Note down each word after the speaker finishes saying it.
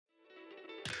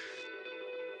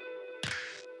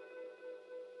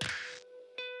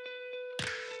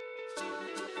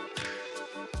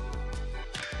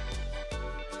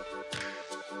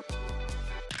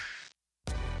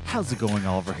How's it going,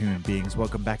 all of our human beings?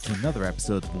 Welcome back to another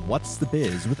episode of What's the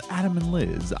Biz with Adam and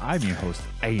Liz. I'm your host,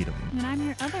 Adam. And I'm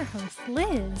your other host,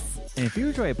 Liz. And if you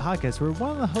enjoy a podcast where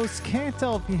one of the hosts can't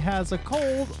tell if he has a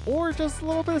cold or just a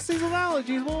little bit of seasonal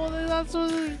allergies, well, that's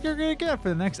what you're going to get for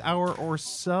the next hour or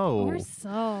so.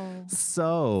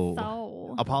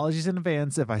 So, apologies in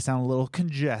advance if I sound a little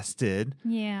congested.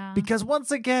 Yeah. Because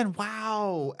once again,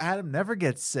 wow, Adam never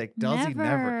gets sick, does he?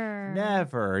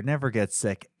 Never gets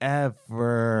sick,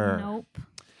 ever. Nope.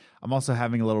 I'm also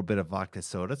having a little bit of vodka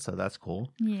soda, so that's cool.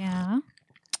 Yeah.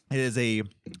 It is a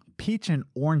peach and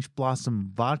orange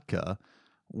blossom vodka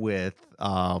with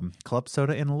club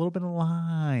soda and a little bit of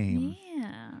lime.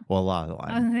 Yeah. Well, a lot of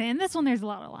lime. In this one, there's a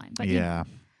lot of lime. But yeah.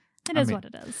 It is what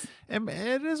it is.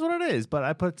 It is what it is, but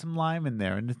I put some lime in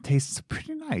there, and it tastes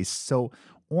pretty nice. So,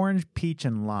 orange, peach,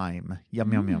 and lime.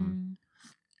 Yum, yum, yum.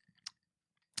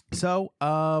 So,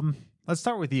 let's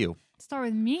start with you. Start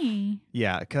with me.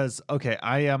 Yeah, because, okay,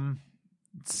 I am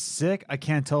sick. I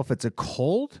can't tell if it's a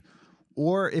cold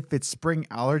or if it's spring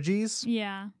allergies.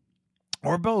 Yeah.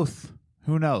 Or both.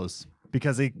 Who knows?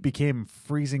 Because it became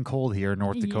freezing cold here in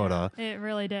North Dakota. Yeah, it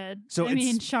really did. So I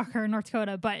mean, shocker, North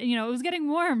Dakota. But, it was getting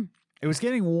warm. It was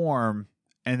getting warm,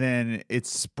 and then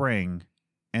it's spring,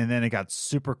 and then it got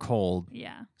super cold.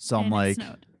 Yeah. So I'm and like, it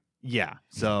snowed. Yeah.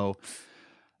 So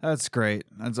that's great.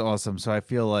 That's awesome. So I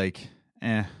feel like,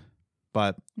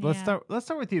 But let's start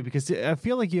with you, because I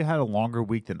feel like you had a longer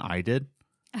week than I did.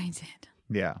 I did.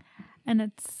 Yeah. And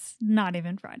it's not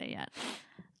even Friday yet.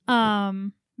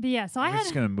 But yeah, so I'm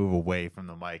just gonna move away from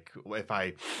the mic if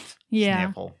I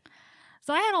sniffle.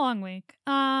 So I had a long week.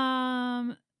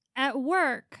 At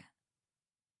work,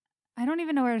 I don't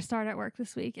even know where to start at work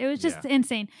this week. It was just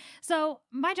insane. So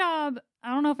my job, I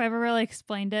don't know if I ever really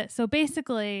explained it. So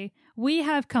basically, we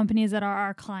have companies that are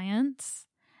our clients,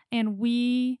 and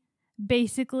we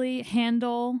basically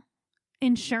handle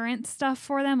insurance stuff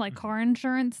for them, like car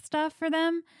insurance stuff for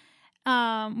them,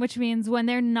 which means when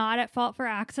they're not at fault for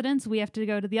accidents, we have to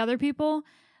go to the other people.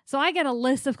 So I get a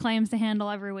list of claims to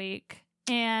handle every week,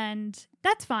 and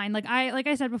that's fine. Like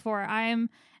I said before,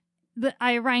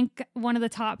 I rank one of the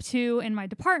top 2 in my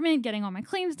department, getting all my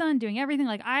claims done, doing everything.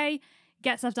 Like, I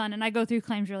get stuff done, and I go through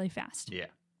claims really fast. Yeah.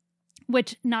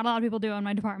 Which not a lot of people do in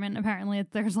my department. Apparently,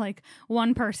 there's like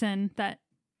one person that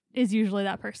is usually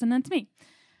that person. That's me.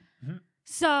 Mm-hmm.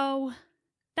 So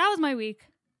that was my week.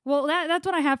 Well, that's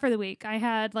what I have for the week. I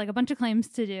had like a bunch of claims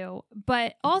to do,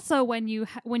 but also when you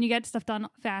get stuff done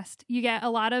fast, you get a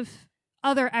lot of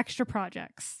other extra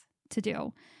projects to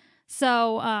do.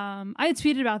 So I had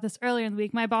tweeted about this earlier in the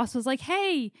week. My boss was like,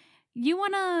 "Hey, you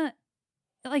wanna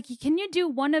can you do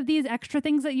one of these extra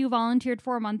things that you volunteered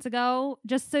 4 months ago,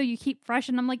 just so you keep fresh?"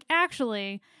 And I'm like,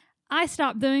 actually, I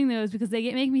stopped doing those because they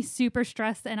make me super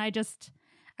stressed, and I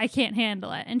can't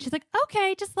handle it. And she's like,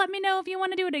 "Okay, just let me know if you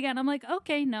want to do it again." I'm like,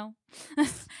 "Okay, no."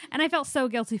 And I felt so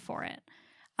guilty for it.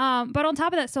 But on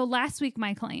top of that, so last week,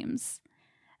 my claims,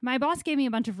 my boss gave me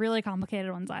a bunch of really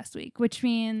complicated ones last week, which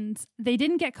means they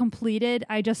didn't get completed.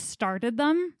 I just started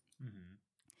them. Mm-hmm.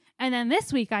 And then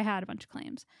this week I had a bunch of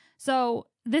claims. So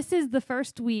this is the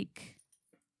first week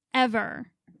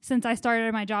ever since I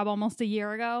started my job almost a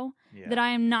year ago that I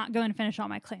am not going to finish all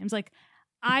my claims. Like,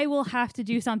 I will have to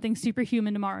do something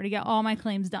superhuman tomorrow to get all my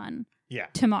claims done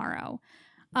tomorrow,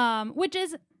 which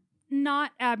is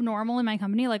not abnormal in my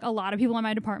company. Like, a lot of people in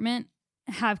my department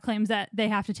have claims that they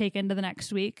have to take into the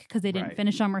next week because they didn't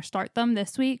finish them or start them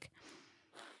this week.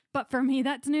 But for me,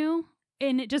 that's new.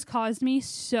 And it just caused me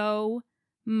so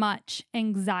much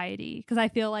anxiety because I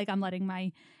feel like I'm letting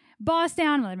my boss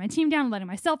down, I'm letting my team down, I'm letting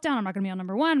myself down. I'm not going to be on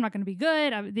number 1. I'm not going to be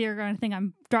good. They're going to think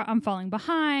I'm falling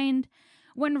behind.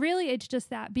 When really it's just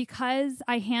that because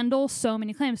I handle so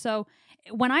many claims. So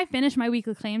when I finish my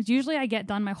weekly claims, usually I get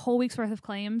done my whole week's worth of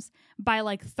claims by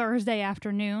like Thursday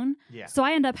afternoon. Yeah. So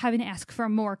I end up having to ask for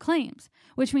more claims,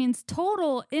 which means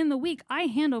total in the week, I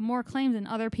handle more claims than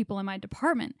other people in my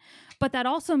department. But that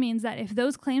also means that if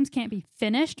those claims can't be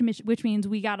finished, which means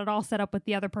we got it all set up with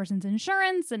the other person's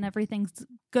insurance and everything's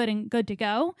good to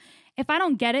go. If I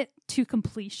don't get it to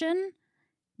completion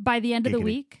by the end of the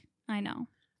week, I know.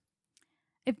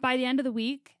 If by the end of the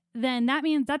week, then that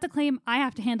means that's a claim I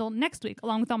have to handle next week,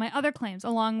 along with all my other claims,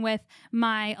 along with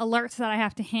my alerts that I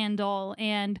have to handle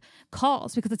and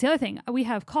calls, because that's the other thing. We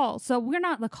have calls. So we're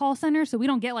not the call center, so we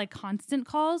don't get like constant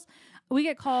calls. We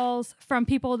get calls from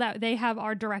people that they have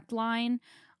our direct line,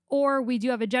 or we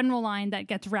do have a general line that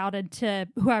gets routed to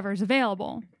whoever's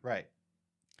available. Right.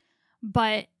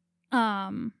 But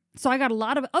So I got a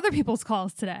lot of other people's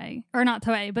calls today, or not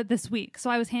today, but this week. So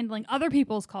I was handling other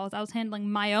people's calls. I was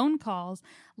handling my own calls,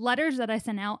 letters that I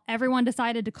sent out. Everyone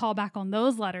decided to call back on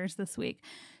those letters this week.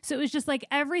 So it was just like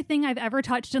everything I've ever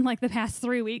touched in like the past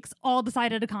 3 weeks all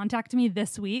decided to contact me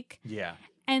this week. Yeah.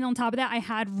 And on top of that, I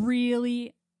had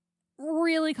really,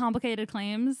 really complicated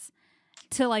claims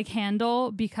to like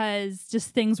handle because just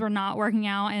things were not working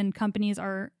out, and companies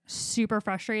are super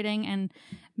frustrating and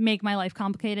make my life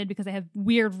complicated because they have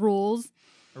weird rules.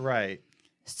 Right.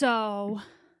 So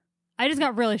I just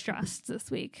got really stressed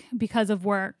this week because of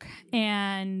work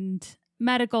and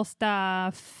medical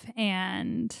stuff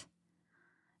and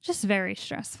just very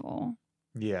stressful.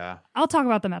 Yeah. I'll talk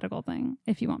about the medical thing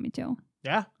if you want me to.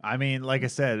 Yeah. I mean, like I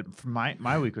said,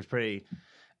 my week was pretty,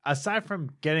 aside from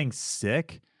getting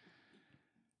sick,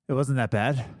 it wasn't that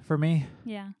bad for me.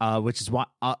 Yeah. Which is why,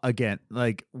 again,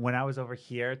 like when I was over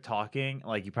here talking,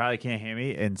 like you probably can't hear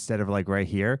me instead of like right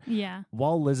here. Yeah.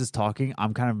 While Liz is talking,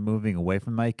 I'm kind of moving away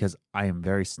from the mic because I am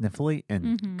very sniffly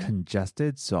and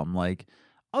congested. So I'm like,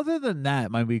 other than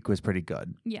that, my week was pretty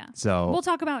good. Yeah. So we'll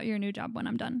talk about your new job when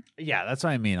I'm done. Yeah, that's what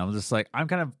I mean. I'm just like, I'm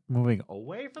kind of moving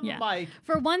away from the mic.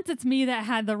 For once, it's me that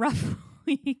had the rough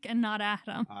week and not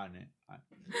Adam.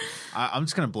 I'm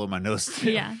just going to blow my nose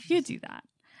too. Yeah, you do that.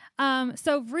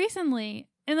 So recently,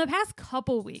 in the past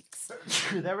couple weeks,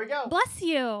 there we go. Bless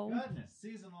you. Goodness,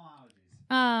 seasonal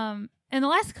allergies. In the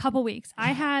last couple weeks,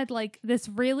 I had like this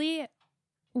really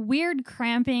weird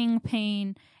cramping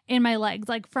pain in my legs,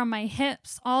 like from my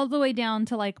hips all the way down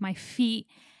to like my feet.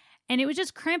 And it was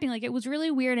just cramping. Like it was really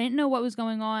weird. I didn't know what was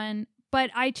going on, but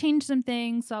I changed some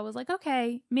things. So I was like,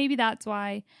 okay, maybe that's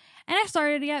why. And I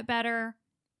started to get better.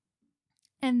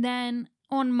 And then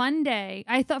on Monday,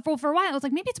 I thought for a while, I was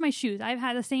like, maybe it's my shoes. I've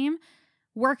had the same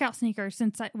workout sneakers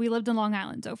since we lived in Long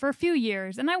Island. So for a few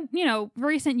years, and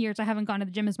recent years, I haven't gone to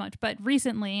the gym as much, but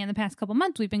recently in the past couple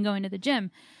months, we've been going to the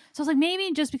gym. So I was like, maybe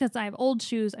just because I have old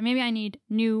shoes, maybe I need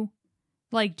new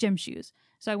like gym shoes.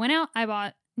 So I went out, I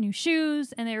bought new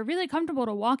shoes, and they were really comfortable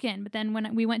to walk in. But then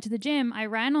when we went to the gym, I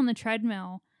ran on the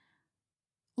treadmill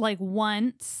like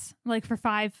once, like for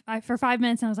 5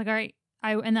 minutes, and I was like, all right.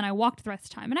 And then I walked the rest of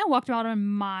the time, and I walked about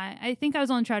I think I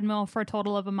was on the treadmill for a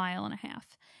total of 1.5 miles.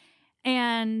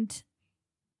 And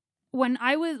when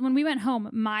we went home,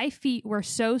 my feet were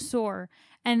so sore,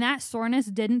 and that soreness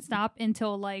didn't stop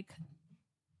until like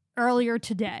earlier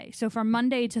today. So from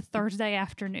Monday to Thursday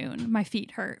afternoon, my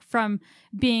feet hurt from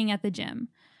being at the gym.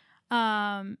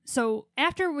 So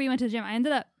after we went to the gym, I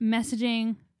ended up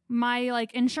messaging my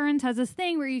like insurance has this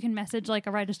thing where you can message like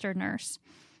a registered nurse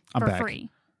for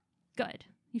free. Good.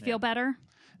 You feel better?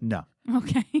 No.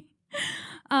 Okay.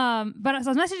 But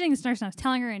so I was messaging this nurse and I was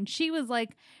telling her, and she was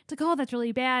like, oh, that's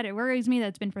really bad. It worries me that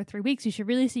it's been for 3 weeks. You should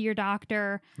really see your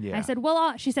doctor. Yeah. I said,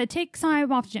 well, she said, take some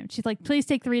time off the gym. She's like, please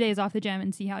take 3 days off the gym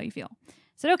and see how you feel. I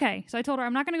said, okay. So I told her,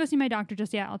 I'm not going to go see my doctor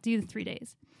just yet. I'll do the 3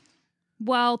 days.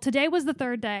 Well, today was the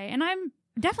 3rd day, and I'm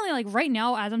definitely like right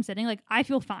now as I'm sitting, like I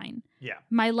feel fine. Yeah.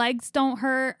 My legs don't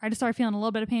hurt. I just started feeling a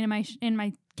little bit of pain in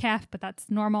my calf, but that's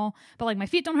normal. But like my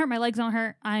feet don't hurt, my legs don't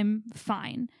hurt. I'm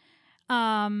fine.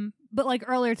 But like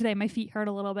earlier today, my feet hurt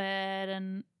a little bit,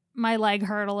 and my leg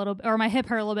hurt a little bit, or my hip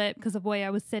hurt a little bit because of the way I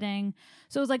was sitting.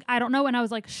 So it was like, I don't know. And I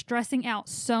was like stressing out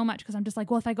so much because I'm just like,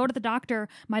 well, if I go to the doctor,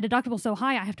 my deductible's so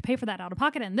high, I have to pay for that out of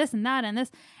pocket and this and that and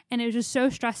this. And it was just so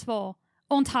stressful.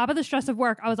 On top of the stress of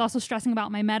work, I was also stressing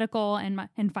about my medical and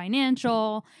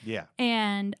financial. Yeah.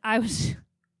 And I was,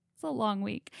 it's a long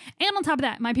week. And on top of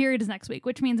that, my period is next week,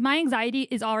 which means my anxiety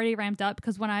is already ramped up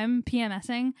because when I'm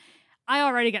PMSing, I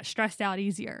already get stressed out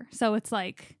easier. So it's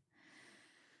like,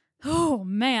 oh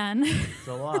man. It's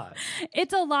a lot.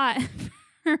 It's a lot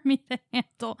for me to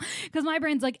handle because my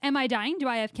brain's like, am I dying? Do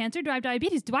I have cancer? Do I have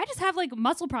diabetes? Do I just have like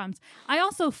muscle problems? I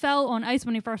also fell on ice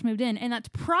when we first moved in, and that's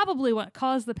probably what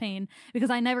caused the pain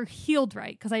because I never healed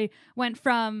right because I went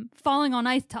from falling on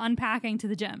ice to unpacking to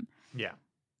the gym. Yeah.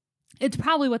 It's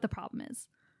probably what the problem is.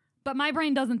 But my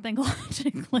brain doesn't think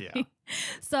logically. Yeah.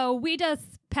 So we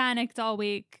just panicked all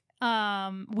week.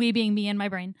 We being me and my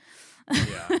brain.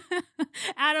 Yeah.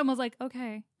 Adam was like,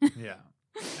 okay. Yeah.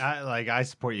 I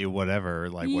support you, whatever.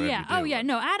 Like, whatever yeah. You do, oh, yeah. like.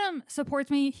 No, Adam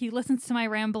supports me. He listens to my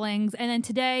ramblings. And then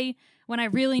today, when I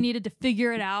really needed to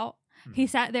figure it out, he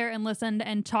sat there and listened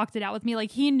and talked it out with me.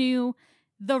 Like, he knew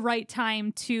the right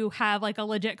time to have, like, a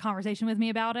legit conversation with me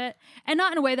about it. And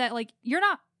not in a way that, like, you're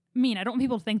not mean. I don't want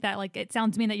people to think that, like, it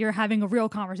sounds mean that you're having a real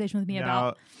conversation with me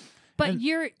about. But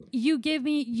you give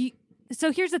me...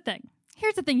 So here's the thing.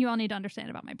 Here's the thing you all need to understand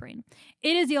about my brain.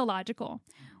 It is illogical.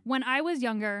 When I was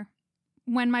younger...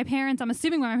 I'm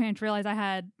assuming when my parents realized I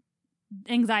had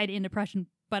anxiety and depression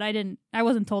but I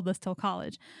wasn't told this till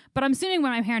college. But I'm assuming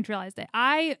when my parents realized it,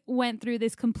 I went through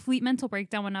this complete mental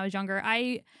breakdown when I was younger.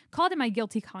 I called it my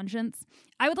guilty conscience.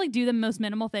 I would like do the most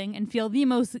minimal thing and feel the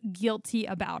most guilty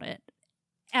about it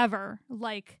ever.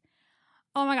 Like,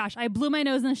 oh my gosh, I blew my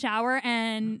nose in the shower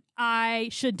and I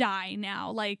should die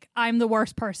now. Like, I'm the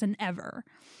worst person ever.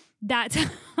 That's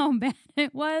how bad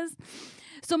it was.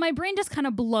 So my brain just kind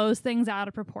of blows things out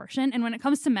of proportion. And when it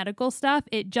comes to medical stuff,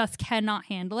 it just cannot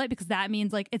handle it because that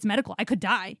means like it's medical. I could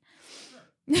die.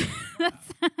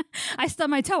 I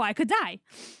stubbed my toe. I could die.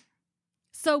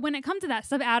 So when it comes to that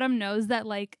stuff, Adam knows that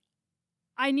like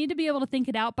I need to be able to think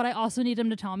it out, but I also need him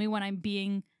to tell me when I'm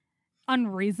being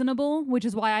unreasonable, which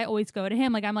is why I always go to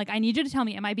him. Like, I'm like, I need you to tell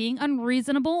me, am I being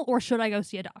unreasonable or should I go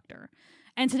see a doctor?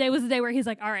 And today was the day where he's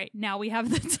like, all right, now we have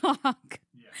the talk.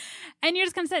 Yeah. And you're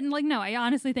just kind of sitting like, no, I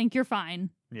honestly think you're fine.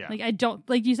 Yeah. Like, I don't,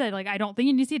 like you said, like, I don't think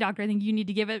you need to see a doctor. I think you need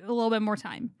to give it a little bit more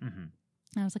time. Mm-hmm. And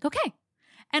I was like, okay.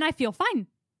 And I feel fine.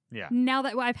 Yeah. Now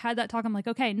that I've had that talk, I'm like,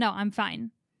 okay, no, I'm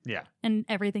fine. Yeah. And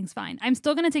everything's fine. I'm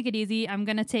still going to take it easy. I'm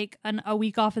going to take a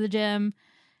week off of the gym,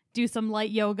 do some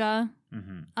light yoga,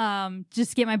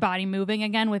 just get my body moving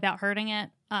again without hurting it.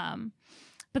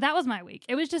 But that was my week.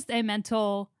 It was just a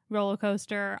mental roller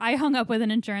coaster. I hung up with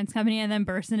an insurance company and then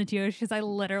burst into tears because I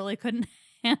literally couldn't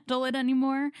handle it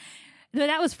anymore.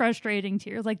 That was frustrating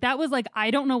tears. Like, that was like,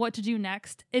 I don't know what to do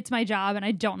next. It's my job and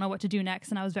I don't know what to do next.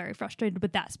 And I was very frustrated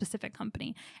with that specific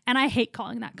company. And I hate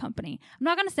calling that company. I'm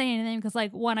not going to say anything because,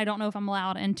 like, one, I don't know if I'm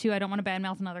allowed, and two, I don't want to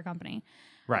badmouth another company.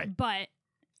 Right. But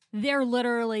they're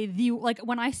literally like,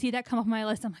 when I see that come up on my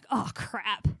list, I'm like, oh,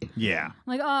 crap. Yeah. I'm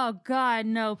like, oh, God,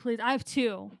 no, please. I have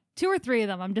two or three of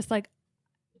them. I'm just like,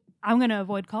 I'm going to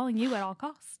avoid calling you at all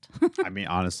cost. I mean,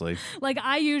 honestly. Like,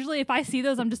 I usually, if I see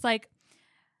those, I'm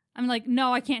like,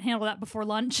 no, I can't handle that before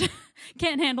lunch.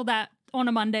 Can't handle that on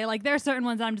a Monday. Like, there are certain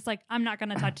ones that I'm just like, I'm not going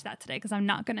to touch that today because I'm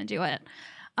not going to do it.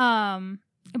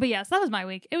 But yes, that was my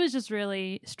week. It was just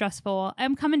really stressful.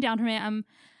 I'm coming down from it. I'm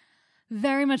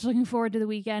very much looking forward to the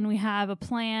weekend. We have a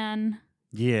plan.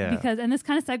 Yeah. And this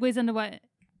kind of segues into what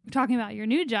we're talking about, your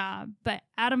new job. But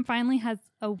Adam finally has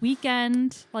a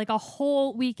weekend, like a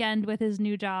whole weekend with his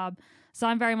new job. So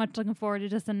I'm very much looking forward to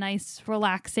just a nice,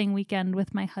 relaxing weekend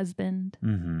with my husband.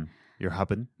 Mm-hmm. Your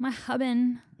hubbin? My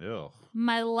hubbin. Ew.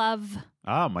 My love.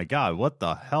 Oh, my God. What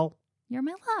the hell? You're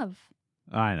my love.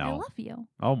 I know. I love you.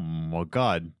 Oh, my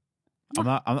God. I'm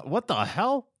not, what the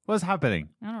hell? What's happening?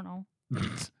 I don't know.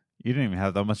 You didn't even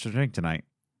have that much to drink tonight.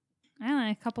 I don't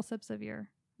know, a couple sips of your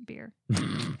beer.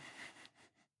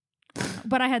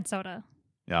 But I had soda.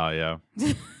 Oh, yeah.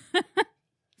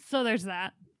 So there's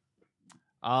that.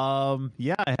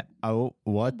 Yeah. Oh,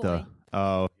 what the?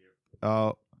 Oh,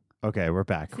 okay. We're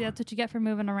back. See, that's what you get for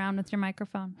moving around with your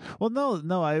microphone. Well,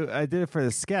 no. I did it for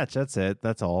the sketch. That's it.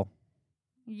 That's all.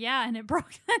 Yeah, and it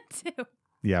broke that too.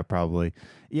 Yeah, probably.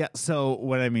 Yeah. So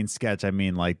when I mean sketch, I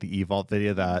mean like the eVault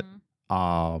video that,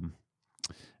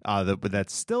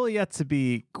 that's still yet to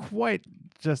be quite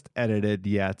just edited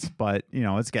yet, but you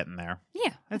know, it's getting there.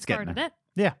 Yeah, it's getting there.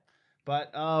 Yeah,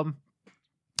 but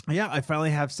yeah, I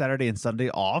finally have Saturday and Sunday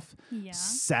off. Yeah,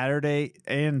 Saturday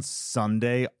and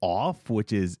Sunday off,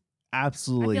 which is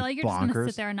absolutely I feel like you're bonkers. just gonna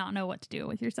sit there and not know what to do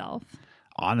with yourself.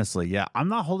 Honestly, yeah, I'm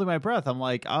not holding my breath. I'm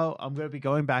like, oh, I'm gonna be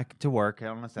going back to work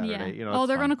on a Saturday. Yeah. You know, oh,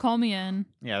 they're gonna call me in.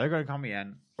 Yeah, they're gonna call me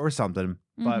in or something.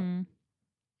 But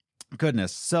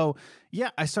goodness, so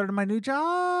yeah, I started my new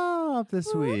job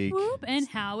this week. Whoop. And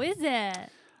how is it?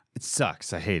 It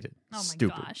sucks. I hate it. Oh my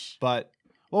Stupid. gosh. But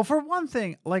well, for one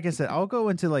thing, like I said, I'll go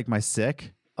into like my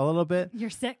sick a little bit. You're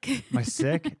sick. My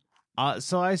sick.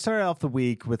 So I started off the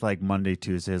week with like Monday,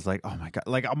 Tuesdays, like, oh my God,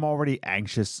 like I'm already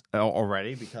anxious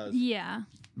already because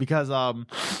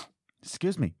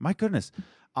excuse me, my goodness.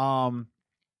 I'm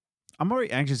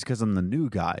already anxious because I'm the new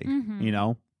guy, you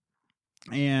know?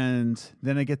 And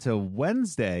then I get to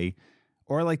Wednesday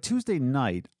or like Tuesday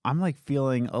night, I'm like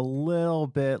feeling a little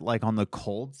bit like on the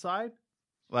cold side.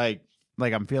 Like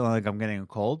I'm feeling like I'm getting a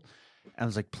cold. And I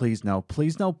was like, please no,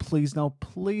 please no, please no,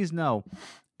 please no.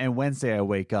 And Wednesday I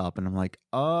wake up and I'm like,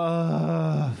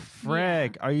 oh,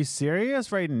 frick. Yeah. Are you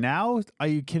serious right now? Are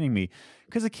you kidding me?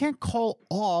 Because I can't call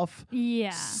off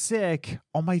sick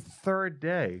on my third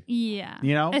day. Yeah.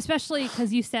 You know? Especially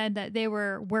because you said that they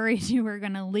were worried you were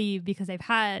going to leave because they've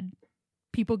had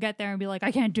people get there and be like,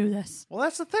 I can't do this. Well,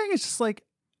 that's the thing. It's just like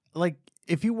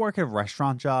if you work a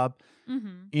restaurant job,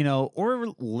 you know, or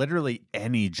literally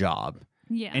any job,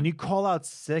 and you call out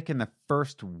sick in the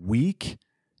first week,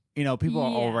 you know, people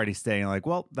are already saying like,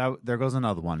 well, there goes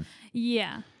another one.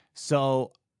 Yeah.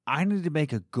 So I need to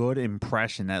make a good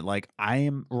impression that like I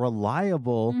am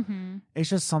reliable. It's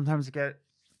just sometimes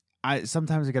I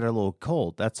sometimes I get a little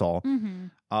cold. That's all.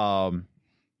 And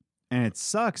it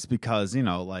sucks because, you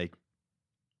know, like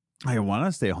I want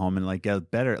to stay home and like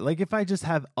get better. Like if I just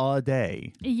have a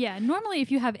day. Yeah. Normally, if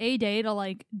you have a day to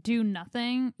like do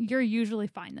nothing, you're usually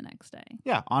fine the next day.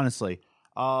 Yeah, honestly.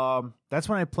 That's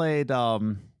when I played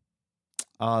The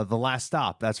Last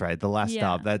Stop. That's right. The Last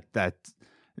Stop. That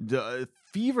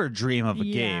fever dream of a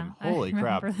game. Holy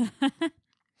crap.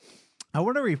 I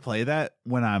want to replay that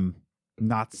when I'm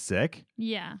not sick.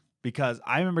 Yeah. Because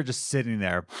I remember just sitting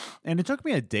there and it took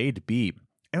me a day to beat.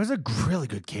 It was a really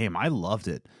good game. I loved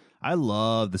it. I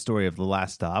love the story of The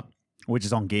Last Stop, which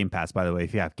is on Game Pass, by the way,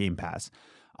 if you have Game Pass.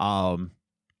 And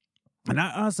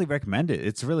I honestly recommend it.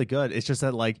 It's really good. It's just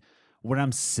that, like, when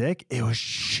I'm sick, it was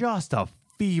just a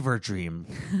fever dream.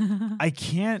 I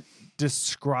can't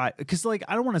describe, because, like,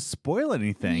 I don't want to spoil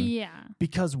anything. Yeah.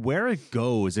 Because where it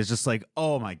goes is just like,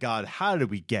 oh my God, how did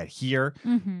we get here?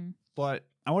 But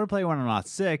I want to play when I'm not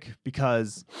sick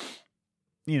because,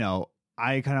 you know,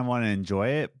 I kind of want to enjoy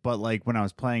it. But like when I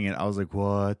was playing it, I was like,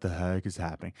 what the heck is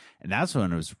happening? And that's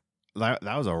when it was, that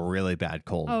was a really bad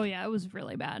cold. Oh, yeah. It was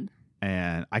really bad.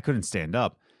 And I couldn't stand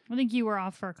up. I think you were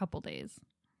off for a couple days.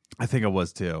 I think I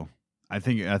was too. I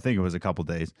think it was a couple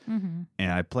days. And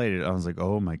I played it. I was like,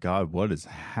 oh my God, what is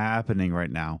happening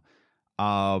right now?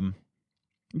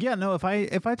 Yeah, no, if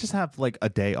I just have like a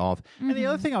day off. And the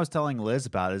other thing I was telling Liz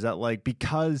about is that like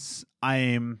because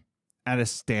I'm at a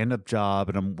stand-up job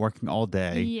and I'm working all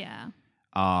day. Yeah.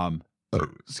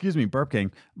 Excuse me, burp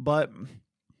king. But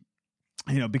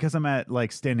you know, because I'm at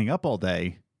like standing up all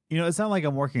day, you know, it's not like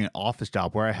I'm working an office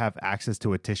job where I have access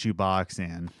to a tissue box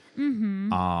and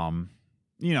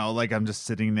you know, like I'm just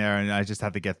sitting there and I just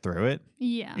have to get through it.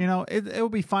 Yeah. You know, it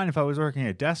would be fine if I was working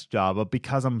a desk job, but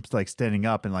because I'm like standing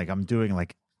up and like I'm doing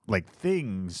like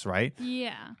things, right?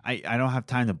 Yeah. I don't have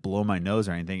time to blow my nose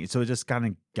or anything. So it just kind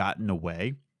of got in the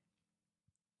way.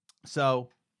 So,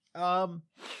 but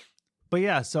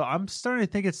yeah, so I'm starting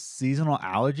to think it's seasonal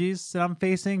allergies that I'm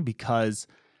facing because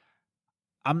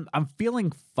I'm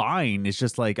feeling fine. It's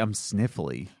just like I'm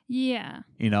sniffly. Yeah.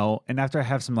 You know, and after I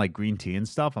have some like green tea and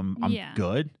stuff, I'm Yeah.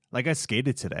 good. Like I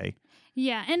skated today.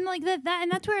 Yeah, and like that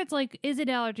and that's where it's like, is it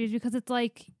allergies? Because it's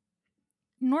like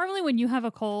normally when you have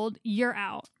a cold, you're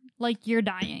out. Like you're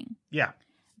dying. Yeah.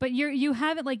 But you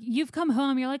have it like you've come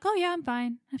home, you're like, oh yeah, I'm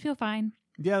fine. I feel fine.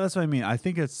 Yeah, that's what I mean. I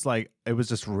think it's like it was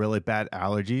just really bad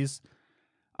allergies.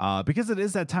 Because it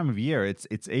is that time of year. It's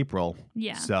April.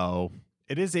 Yeah. So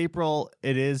it is April.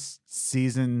 It is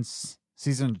season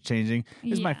changing.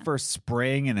 This is my first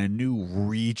spring in a new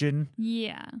region.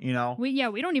 Yeah. You know? We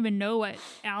don't even know what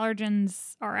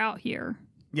allergens are out here.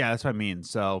 Yeah, that's what I mean.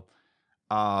 So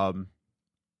yeah,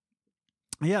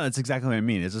 that's exactly what I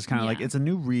mean. It's just kind of like it's a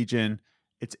new region.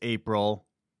 It's April.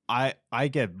 I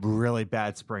get really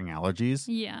bad spring allergies.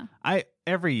 Yeah.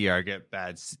 Every year I get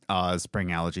bad spring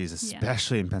allergies,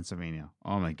 especially in Pennsylvania.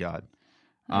 Oh my God.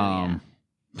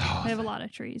 They have a lot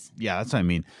of trees. Yeah, that's what I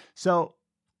mean. So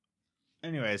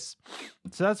anyways,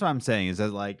 so that's what I'm saying is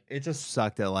that like it just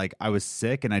sucked that like I was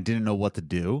sick and I didn't know what to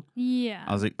do. Yeah.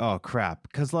 I was like, oh crap.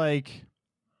 Because like,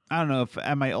 I don't know, if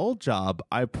at my old job,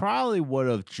 I probably would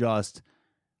have just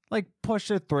like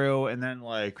pushed it through and then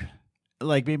like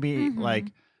maybe like,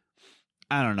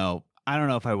 I don't know. I don't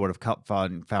know if I would have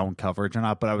found coverage or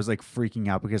not, but I was like freaking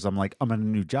out because I'm like, I'm in a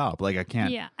new job. Like I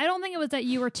can't. Yeah. I don't think it was that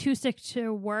you were too sick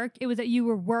to work. It was that you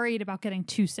were worried about getting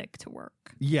too sick to work.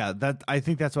 Yeah. I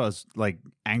think that's what I was like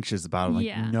anxious about. I'm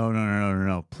like,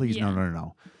 no. Please,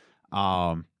 no.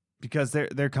 Because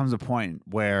there comes a point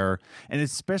where, and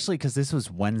especially because this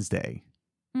was Wednesday,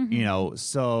 you know,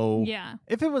 so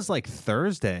if it was like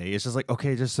Thursday, it's just like,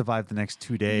 okay, just survive the next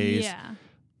 2 days. Yeah.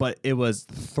 But it was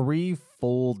 3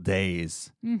 full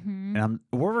days. And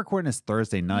we're recording this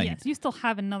Thursday night. Yes, you still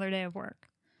have another day of work.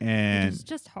 And it's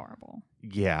just horrible.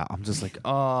 Yeah, I'm just like,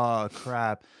 oh,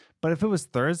 crap. But if it was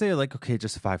Thursday, like, okay,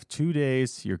 just survive 2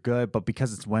 days, you're good. But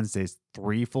because it's Wednesday, it's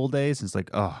 3 full days. It's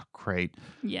like, oh, great.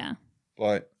 Yeah.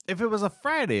 But if it was a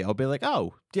Friday, I'll be like,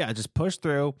 oh, yeah, just push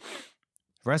through.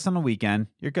 Rest on the weekend.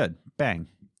 You're good. Bang.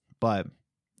 But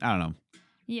I don't know.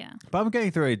 Yeah. But I'm getting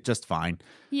through it just fine.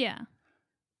 Yeah.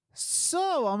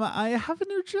 So I have a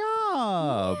new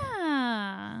job.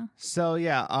 Yeah. So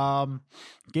yeah,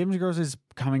 Games and Groceries is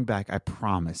coming back. I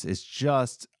promise. It's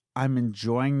just I'm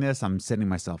enjoying this. I'm setting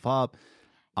myself up.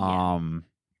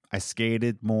 I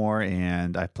skated more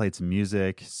and I played some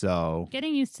music. So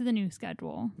getting used to the new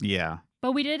schedule. Yeah.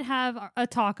 But we did have a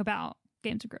talk about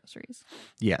Games and Groceries.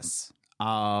 Yes.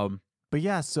 But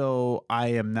yeah, so I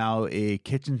am now a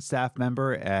kitchen staff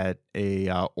member at a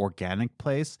organic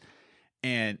place.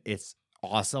 And it's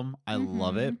awesome. I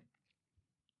love it.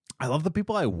 I love the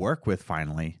people I work with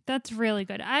finally. That's really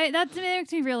good. That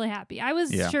makes me really happy. I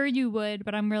was sure you would,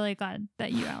 but I'm really glad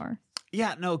that you are.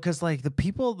 Yeah, no, because like the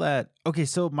people that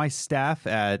so my staff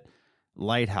at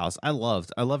Lighthouse, I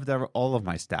loved all of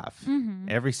my staff,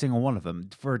 every single one of them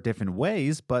for different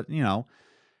ways, but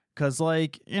because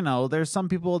like there's some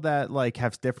people that like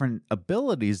have different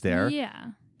abilities there,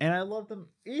 and I love them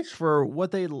each for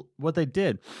what they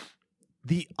did.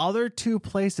 The other two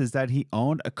places that he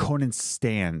owned, I couldn't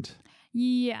stand.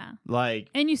 Yeah. Like,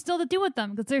 and you still have to deal with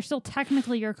them because they're still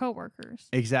technically your coworkers.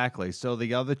 Exactly. So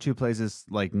the other two places,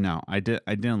 like, no, I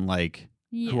didn't like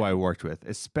who I worked with,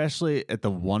 especially at the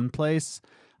one place.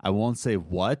 I won't say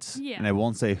what, and I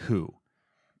won't say who,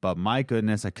 but my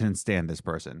goodness, I couldn't stand this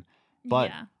person.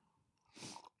 But,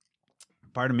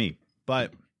 pardon me,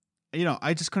 but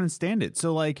I just couldn't stand it.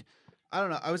 So like, I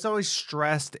don't know. I was always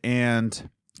stressed, and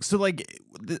so like,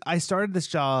 I started this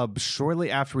job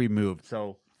shortly after we moved.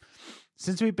 So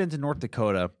since we've been to North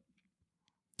Dakota,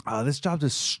 this job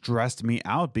just stressed me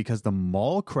out because the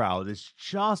mall crowd is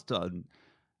just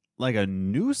like a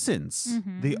nuisance.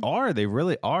 They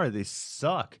really are. They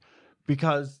suck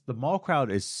because the mall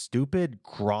crowd is stupid,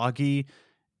 groggy,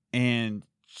 and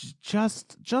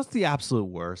just the absolute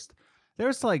worst.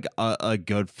 There's like a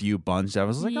good few bunch that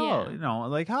was like,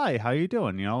 like, hi, how you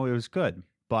doing? It was good,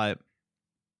 but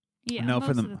most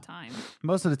of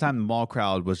the time, the mall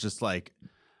crowd was just like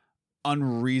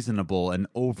unreasonable and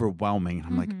overwhelming. And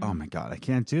I'm like, oh my God, I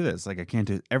can't do this. Like, I can't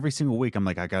do it every single week. I'm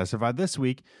like, I gotta survive this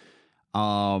week.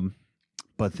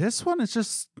 But this one is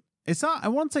just, it's not, I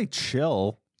won't say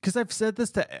chill, because I've said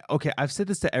this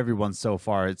to everyone so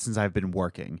far since I've been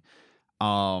working.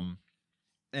 And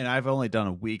I've only done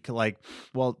a week. Like,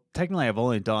 well, technically I've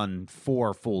only done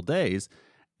 4 full days.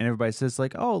 And everybody says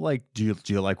like, oh, like, do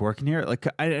you like working here? Like,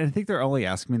 I think they're only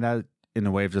asking me that in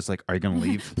a way of just like, are you going to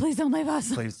leave? Please don't leave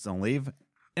us. Please don't leave.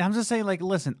 And I'm just saying, like,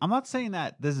 listen, I'm not saying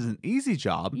that this is an easy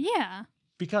job. Yeah.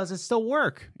 Because it's still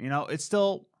work. It's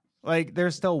still, like,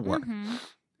 there's still work.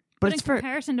 But in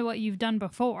comparison to what you've done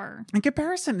before. In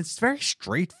comparison, it's very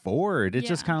straightforward. It's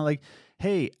just kind of like,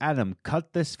 hey, Adam,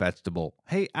 cut this vegetable.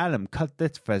 Hey, Adam, cut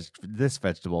this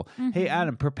vegetable. Hey,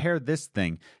 Adam, prepare this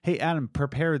thing. Hey, Adam,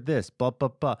 prepare this. Blah, blah,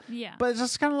 blah. Yeah. But it's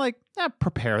just kind of like,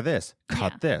 prepare this.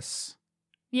 Cut this.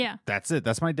 Yeah. That's it.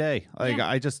 That's my day. Like,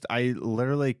 I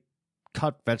literally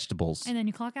cut vegetables. And then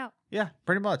you clock out. Yeah,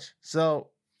 pretty much. So,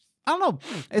 I don't know.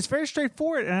 It's very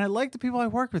straightforward. And I like the people I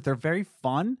work with. They're very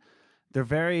fun. They're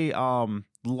very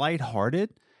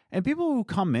lighthearted. And people who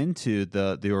come into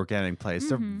the organic place,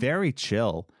 they're very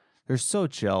chill. They're so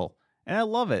chill. And I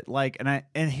love it. Like,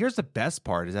 and here's the best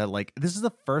part is that, like, this is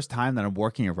the first time that I'm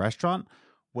working a restaurant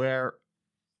where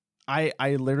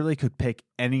I literally could pick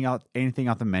anything off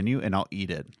the menu and I'll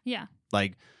eat it. Yeah.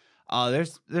 Like,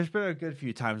 there's been a good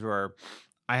few times where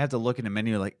I have to look in the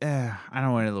menu like, I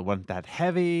don't really want that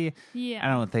heavy. Yeah.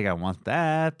 I don't think I want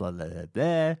that. Blah, blah, blah,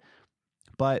 blah.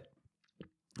 But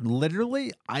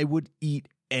literally, I would eat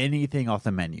anything off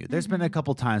the menu. There's been a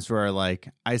couple times where like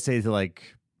I say to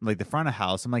like the front of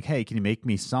house, I'm like, hey, can you make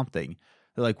me something?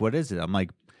 They're like, what is it? I'm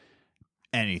like,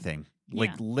 anything.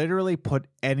 Like, literally put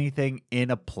anything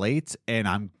in a plate and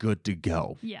I'm good to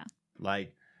go. Yeah.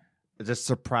 Like, just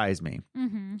surprise me.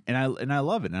 And I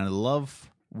love it. And I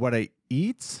love what I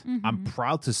eat. I'm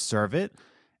proud to serve it.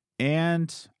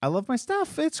 And I love my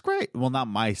staff. It's great. Well, not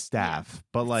my staff,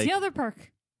 but like it's the other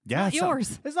perk. Yeah, not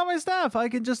yours. It's not my staff. I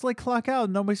can just like clock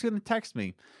out. Nobody's going to text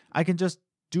me. I can just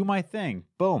do my thing.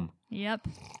 Boom. Yep.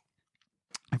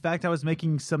 In fact, I was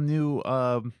making some new,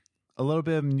 a little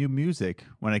bit of new music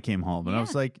when I came home. And I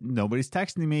was like, nobody's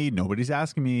texting me. Nobody's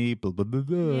asking me. Blah, blah, blah,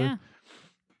 blah. Yeah.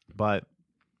 But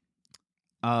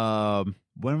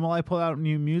when will I pull out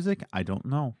new music? I don't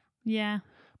know. Yeah.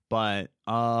 But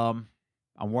I'm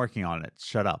working on it.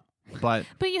 Shut up. But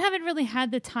you haven't really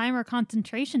had the time or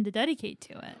concentration to dedicate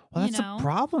to it. Well, that's the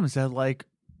problem is that like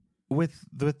with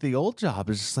the old job,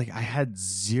 it's just like I had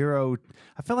zero.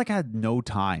 I felt like I had no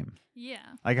time. Yeah.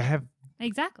 Like I have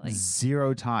exactly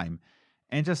zero time,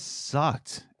 and it just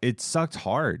sucked. It sucked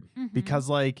hard because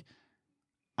like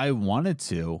I wanted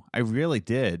to, I really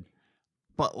did,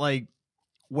 but like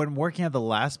when working at the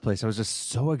last place, I was just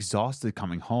so exhausted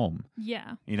coming home.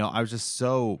 Yeah. I was just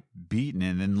so beaten.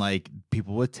 And then, like,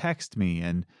 people would text me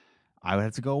and I would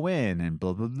have to go in and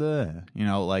blah, blah,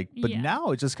 blah. Like, but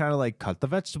now it's just kind of like cut the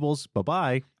vegetables.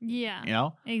 Bye-bye. Yeah.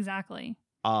 Exactly.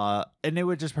 And it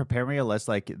would just prepare me a list.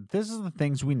 Like, this is the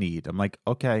things we need. I'm like,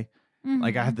 okay.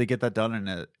 Like, I have to get that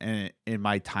done in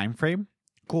my time frame.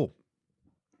 Cool.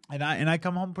 And I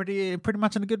come home pretty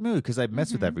much in a good mood because I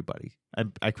mess with everybody.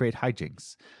 I create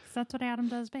hijinks. That's what Adam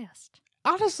does best.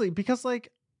 Honestly, because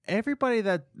like everybody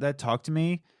that talked to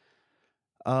me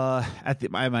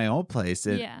at my own place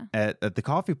at the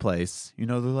coffee place, they're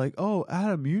like, "Oh,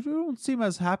 Adam, you don't seem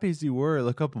as happy as you were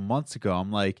a couple months ago."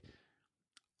 I'm like,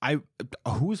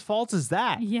 whose fault is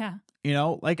that? Yeah.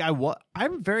 Like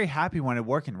I'm very happy when I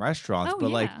work in restaurants, but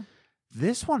like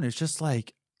this one is just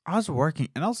like I was working,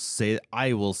 and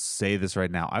I will say this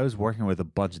right now. I was working with a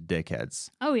bunch of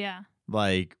dickheads. Oh yeah.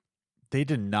 Like they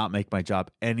did not make my job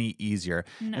any easier.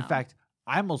 No. In fact,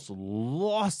 I almost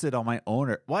lost it on my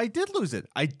owner. Well, I did lose it.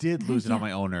 I did lose it on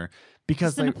my owner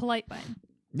because just in a polite way.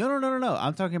 No.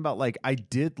 I'm talking about like I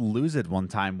did lose it one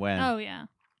time when. Oh yeah.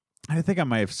 I think I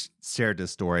might have shared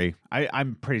this story.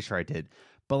 I'm pretty sure I did.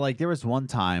 But like there was one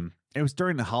time, it was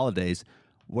during the holidays,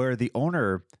 where the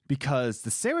owner, because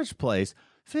the sandwich place,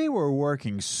 they were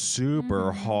working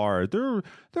super hard. They're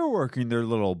working their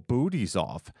little booties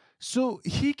off. So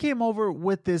he came over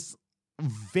with this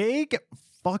vague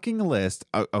fucking list.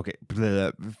 Okay,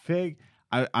 vague.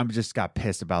 I'm just got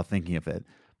pissed about thinking of it.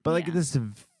 But like this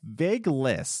vague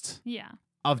list. Yeah.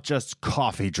 Of just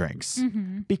coffee drinks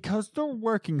because they're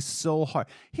working so hard.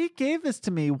 He gave this to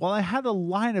me while I had a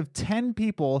line of 10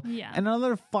 people and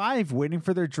another 5 waiting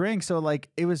for their drink. So like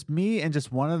it was me and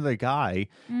just one other guy,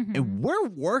 and we're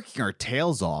working our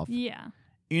tails off. Yeah,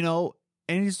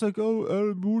 and he's like, "Oh,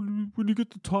 Adam, when you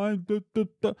get the time,"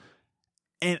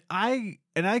 and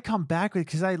I come back with,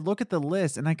 because I look at the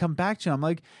list and I come back to him. I'm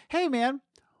like, "Hey, man,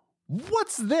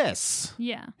 what's this?"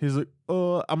 Yeah. He's like,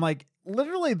 I'm like,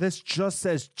 literally, this just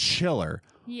says chiller.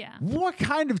 Yeah. What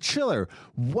kind of chiller?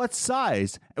 What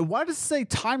size? And why does it say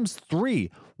 ×3?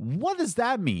 What does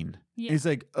that mean? Yeah. He's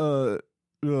like, I'm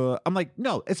like,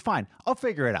 no, it's fine. I'll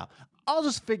figure it out. I'll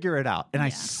just figure it out. And I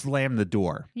slammed the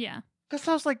door. Yeah. Because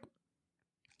I was like,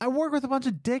 I work with a bunch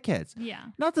of dickheads. Yeah.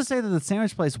 Not to say that the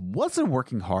sandwich place wasn't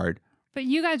working hard. But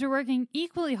you guys were working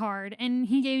equally hard, and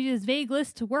he gave you this vague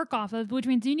list to work off of, which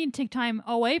means you need to take time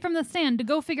away from the stand to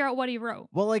go figure out what he wrote.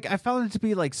 Well, like, I found it to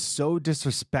be, like, so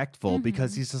disrespectful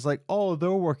because he's just like, "Oh,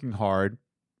 they're working hard.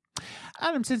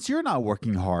 Adam, since you're not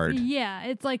working hard." Yeah,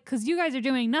 it's like, because you guys are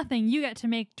doing nothing, you get to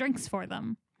make drinks for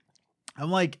them.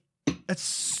 I'm like, that's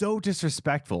so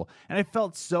disrespectful. And I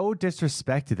felt so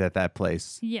disrespected at that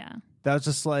place. Yeah. That was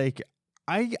just like,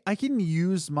 I can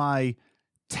use my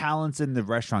talents in the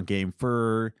restaurant game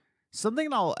for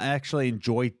something I'll actually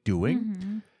enjoy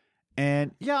doing.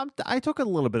 And yeah, I took a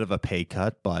little bit of a pay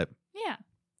cut, but yeah,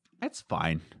 it's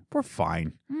fine. We're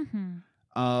fine.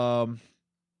 I'm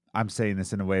saying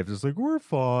this in a way of just like, we're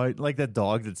fine, like that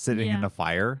dog that's sitting in the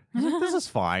fire. Like, this is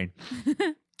fine.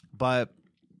 But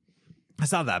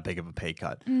it's not that big of a pay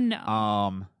cut.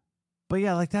 No. But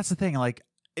yeah, like that's the thing. Like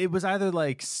it was either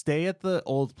like stay at the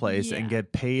old place and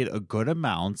get paid a good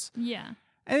amount. Yeah.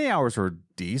 And the hours were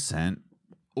decent,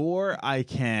 or I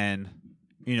can,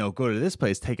 go to this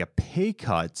place, take a pay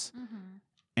cut,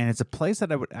 and it's a place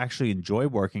that I would actually enjoy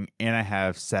working, and I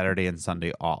have Saturday and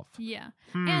Sunday off. Yeah.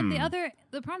 And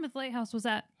the problem with Lighthouse was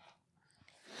that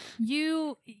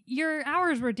your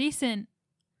hours were decent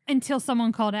until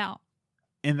someone called out.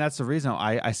 And that's the reason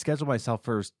I scheduled myself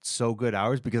for so good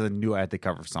hours, because I knew I had to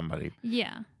cover somebody.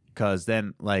 Yeah. Because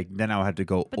then I would have to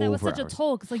go. But that over was such hours. a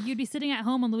toll. Because you'd be sitting at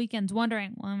home on the weekends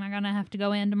wondering, well, am I gonna have to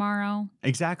go in tomorrow?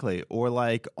 Exactly. Or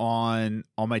like on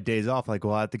my days off, like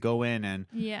we'll have to go in and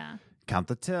count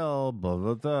the till, blah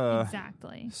blah blah.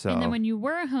 Exactly. So, and then when you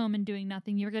were home and doing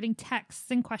nothing, you were getting texts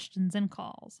and questions and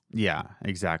calls. Yeah,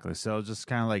 exactly. So just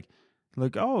kind of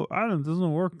like, "Oh, Adam,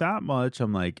 doesn't work that much."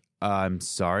 I'm like, I'm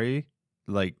sorry.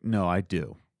 Like, no, I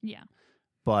do. Yeah.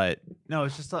 But no,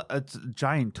 it's just it's a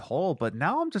giant toll. But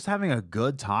now I'm just having a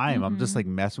good time. I'm just like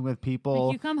messing with people.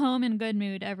 Like you come home in good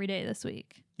mood every day this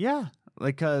week. Yeah,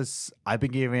 like because I've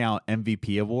been giving out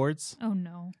MVP awards. Oh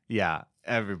no. Yeah,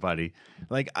 everybody.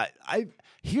 Like I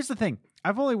here's the thing.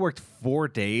 I've only worked 4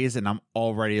 days and I'm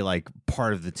already like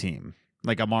part of the team.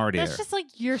 Like I'm already That's there. just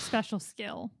like your special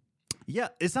skill. Yeah,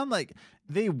 it's not like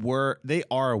they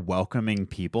are welcoming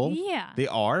people. Yeah. They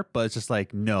are, but it's just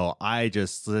like, no,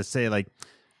 let's say like,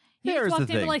 here's the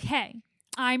thing. Like, hey,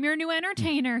 I'm your new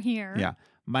entertainer here. Yeah.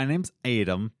 My name's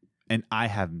Adam and I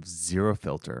have zero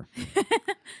filter.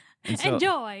 And so,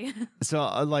 enjoy. So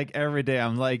like every day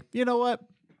I'm like, you know what?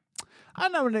 I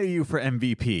nominate you for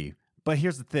MVP. But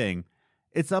here's the thing.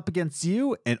 It's up against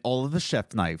you and all of the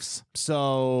chef knives.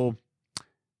 So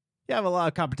you have a lot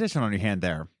of competition on your hand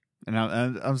there. And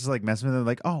I'm just like messing with them,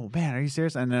 like, "Oh man, are you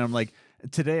serious?" And then I'm like,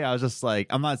 today I was just like,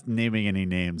 I'm not naming any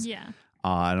names. Yeah.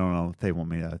 I don't know if they want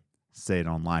me to say it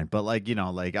online, but like,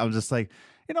 like I'm just like,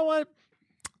 you know what?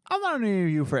 I'm nominating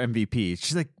you for MVP.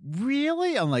 She's like,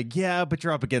 really? I'm like, yeah, but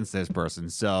you're up against this person,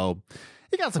 so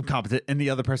you got some competition. And the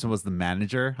other person was the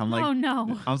manager. I'm like, oh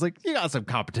no. I was like, you got some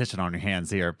competition on your hands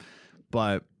here.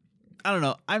 But I don't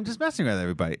know. I'm just messing with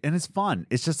everybody, and it's fun.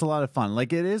 It's just a lot of fun.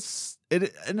 Like it is. And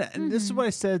this is what I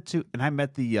said to. And I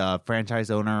met the franchise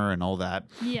owner and all that.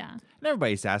 Yeah. And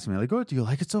everybody's asking me like, "Oh, do you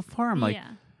like it so far?" I'm like,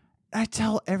 I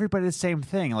tell everybody the same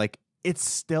thing. Like it's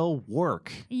still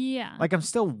work. Yeah. Like I'm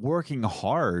still working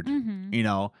hard. You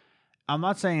know, I'm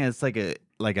not saying it's like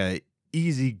a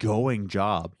easygoing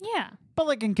job. Yeah. But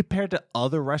like in compared to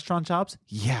other restaurant jobs,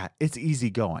 yeah, it's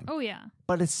easygoing. Oh yeah.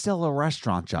 But it's still a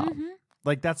restaurant job.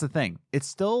 Like that's the thing. It's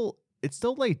still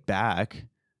laid back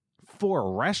for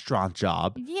a restaurant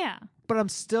job. Yeah. But I'm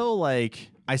still like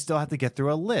I still have to get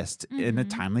through a list in a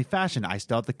timely fashion. I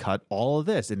still have to cut all of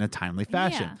this in a timely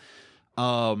fashion.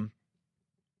 Yeah.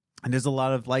 And there's a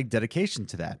lot of like dedication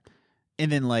to that.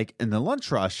 And then like in the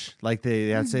lunch rush, like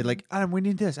they'd say like, Adam, we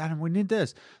need this. Adam, we need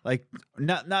this. Like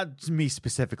not me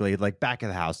specifically, like back of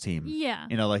the house team. Yeah.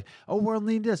 You know, like, oh, we'll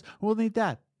need this. We'll need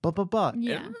that. Blah, blah, blah.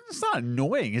 Yeah. It's not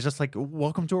annoying. It's just like,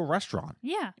 welcome to a restaurant.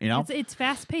 Yeah. You know? It's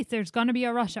fast paced. There's going to be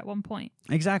a rush at one point.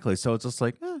 Exactly. So it's just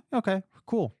like, okay,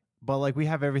 cool. But like we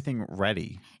have everything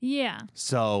ready. Yeah.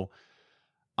 So,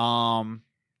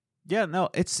 yeah, no,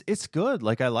 it's good.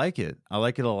 Like I like it. I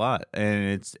like it a lot,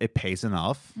 and it pays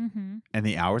enough, and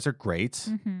the hours are great,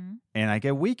 and I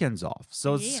get weekends off.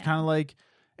 So it's kind of like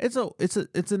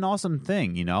it's an awesome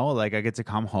thing, you know. Like I get to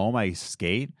come home, I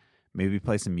skate, maybe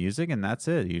play some music, and that's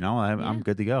it. You know, I'm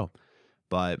good to go.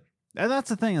 And that's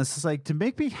the thing. It's just like to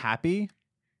make me happy.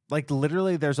 Like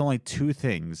literally, there's only two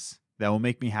things that will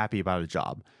make me happy about a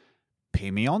job: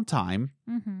 pay me on time,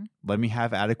 let me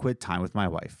have adequate time with my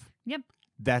wife. Yep.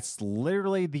 That's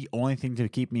literally the only thing to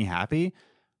keep me happy.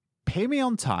 Pay me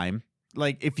on time.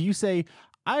 Like if you say,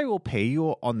 I will pay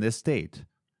you on this date.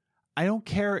 I don't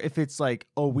care if it's like,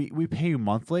 oh, we pay you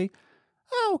monthly.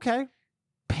 Oh, okay.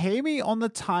 Pay me on the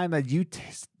time that you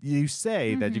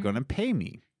say that you're going to pay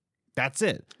me. That's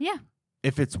it. Yeah.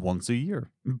 If it's once a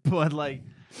year. But like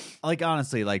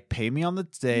honestly, like pay me on the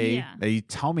day that you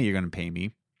tell me you're going to pay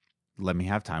me. Let me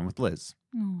have time with Liz.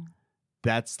 Mm.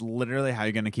 That's literally how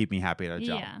you're going to keep me happy at a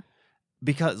job. Yeah.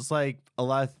 Because like a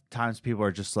lot of times people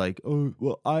are just like, oh,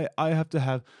 well, I have to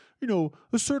have, you know,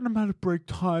 a certain amount of break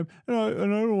time and I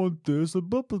don't want this.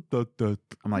 Blah, blah, blah, blah.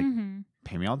 I'm like,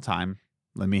 pay me on time.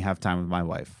 Let me have time with my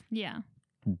wife. Yeah.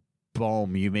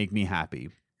 Boom. You make me happy.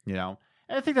 You know?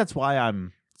 And I think that's why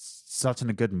I'm such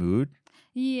in a good mood.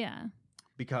 Yeah.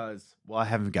 Because, well, I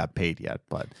haven't got paid yet,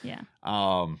 but. Yeah.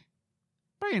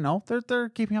 But you know, they're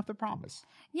keeping up their promise.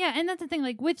 Yeah, and that's the thing.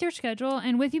 Like with your schedule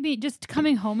and with you just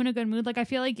coming home in a good mood, like I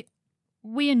feel like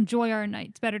we enjoy our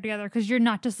nights better together because you're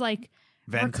not just like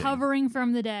venting. Recovering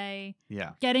from the day,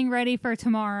 getting ready for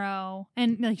tomorrow,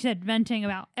 and like you said, venting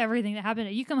about everything that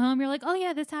happened. You come home, you're like, oh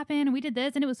yeah, this happened, and we did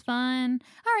this, and it was fun.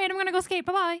 All right, I'm gonna go skate.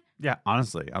 Bye bye. Yeah,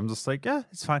 honestly, I'm just like, yeah,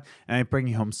 it's fine. And I bring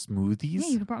you home smoothies. Yeah,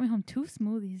 you brought me home 2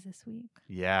 smoothies this week.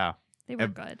 Yeah, they were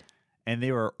good. And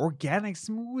they were organic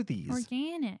smoothies.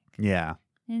 Organic. Yeah.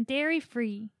 And dairy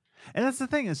free. And that's the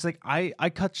thing. It's like I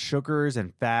cut sugars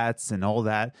and fats and all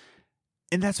that.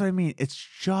 And that's what I mean. It's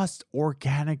just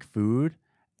organic food.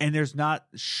 And there's not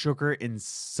sugar in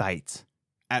sight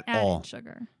at all. Added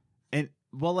sugar. And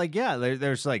well, like, yeah,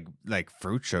 there's like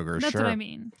fruit sugar. That's sure. what I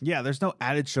mean. Yeah, there's no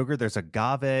added sugar. There's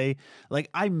agave. Like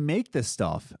I make this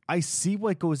stuff. I see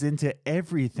what goes into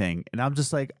everything. And I'm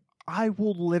just like, I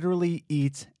will literally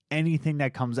eat anything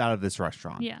that comes out of this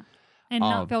restaurant. Yeah. And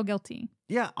not feel guilty.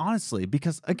 Yeah, honestly,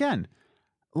 because again,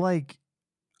 like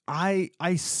I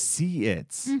see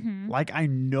it. Like I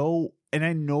know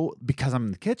because I'm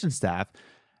in the kitchen staff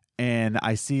and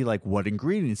I see like what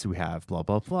ingredients we have, blah,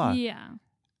 blah, blah. Yeah.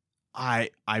 I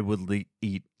would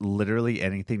eat literally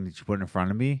anything that you put in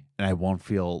front of me and I won't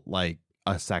feel like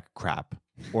a sack of crap.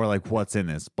 Or like, what's in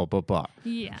this? Blah, blah, blah.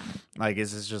 Yeah. Like,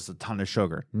 is this just a ton of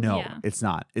sugar? No, it's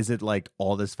not. Is it like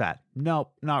all this fat? No,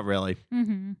 not really.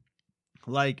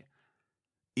 Like,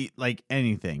 eat like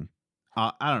anything.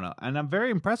 I don't know. And I'm very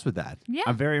impressed with that. Yeah.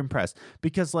 I'm very impressed.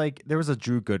 Because like, there was a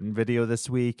Drew Gooden video this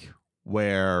week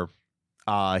where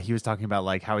he was talking about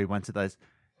like how he went to this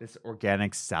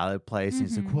organic salad place. And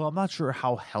he's like, well, I'm not sure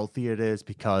how healthy it is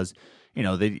because, you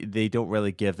know, they don't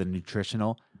really give the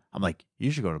nutritional. I'm like,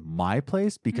 you should go to my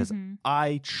place because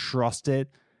I trust it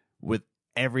with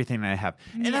everything that I have.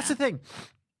 And that's the thing.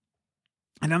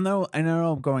 And I know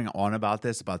I'm going on about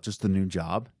this, about just the new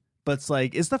job, but it's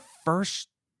like, it's the first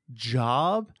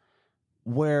job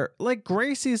where, like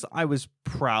Gracie's, I was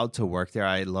proud to work there.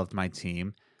 I loved my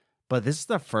team. But this is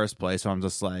the first place where I'm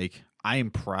just like, I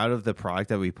am proud of the product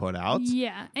that we put out.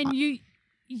 Yeah. And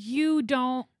you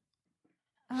don't,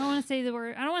 I don't want to say the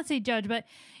word, I don't want to say judge, but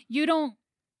you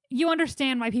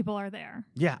understand why people are there.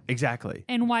 Yeah, exactly.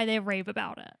 And why they rave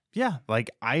about it. Yeah, like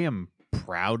I am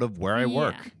proud of where I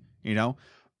work. You know,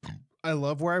 I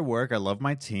love where I work. I love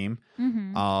my team.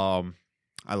 Mm-hmm.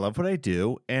 I love what I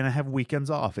do, and I have weekends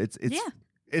off. It's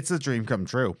a dream come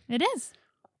true. It is.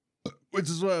 Which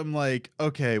is what I'm like,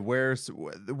 okay, where does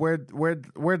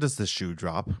the shoe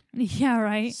drop? Yeah,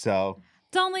 right. So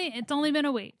it's only been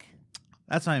a week.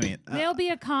 That's what I mean. There'll be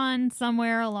a con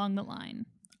somewhere along the line.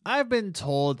 I've been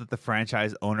told that the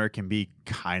franchise owner can be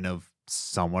kind of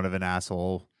somewhat of an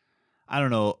asshole. I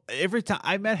don't know. Every time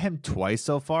I met him twice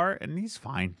so far, and he's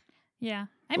fine. Yeah,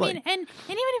 I mean, and even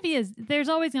if he is, there's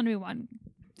always going to be one.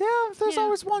 Yeah, there's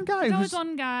always one guy. There's always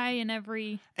one guy in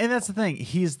every. And that's the thing.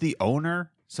 He's the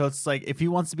owner. So it's like, if he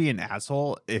wants to be an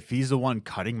asshole, if he's the one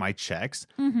cutting my checks,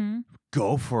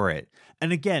 go for it.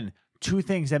 And again, two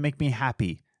things that make me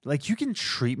happy. Like, you can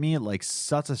treat me like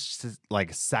such a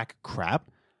sack of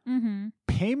crap.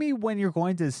 Pay me when you're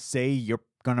going to say you're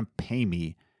going to pay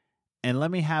me. And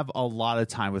let me have a lot of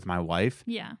time with my wife.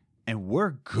 Yeah. And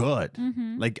we're good.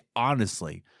 Like,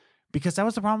 honestly. Because that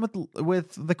was the problem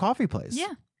with the coffee place.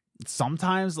 Yeah.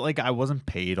 Sometimes, like, I wasn't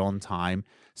paid on time.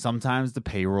 Sometimes the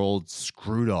payroll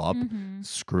screwed up,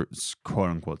 quote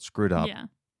unquote, screwed up. Yeah.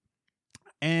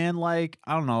 And, like,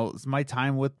 I don't know, my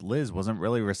time with Liz wasn't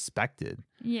really respected.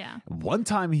 Yeah. One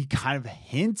time he kind of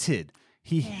hinted,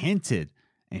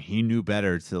 and he knew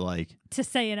better to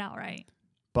say it outright.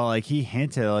 But, like, he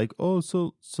hinted, like, oh,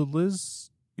 so Liz,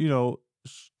 you know,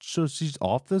 so she's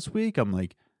off this week? I'm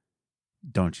like,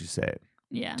 don't you say it.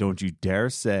 Yeah. Don't you dare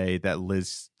say that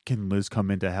Liz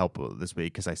come in to help this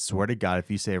week, because I swear to God, if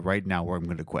you say it right now, I'm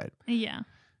going to quit. Yeah.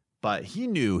 But he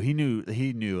knew.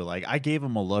 Like, I gave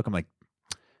him a look. I'm like,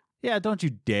 yeah, don't you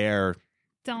dare.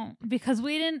 Don't, because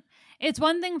we didn't. It's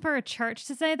one thing for a church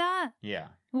to say that. Yeah.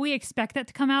 We expect that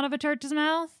to come out of a church's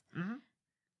mouth.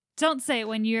 Don't say it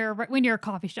when you're a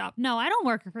coffee shop. No, I don't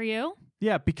work for you.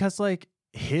 Yeah, because, like,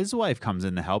 his wife comes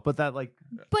in to help, but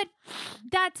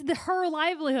that's her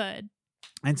livelihood.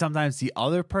 And sometimes the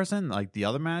other person, like the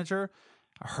other manager,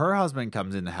 her husband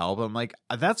comes in to help. I'm like,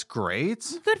 that's great.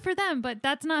 Good for them, but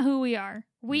that's not who we are.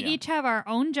 We each have our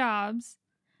own jobs.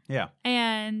 Yeah.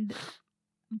 And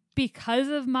because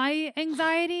of my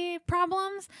anxiety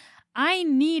problems, I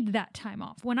need that time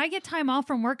off. When I get time off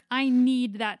from work, I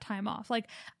need that time off. Like,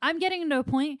 I'm getting to a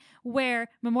point where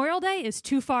Memorial Day is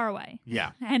too far away.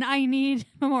 Yeah. And I need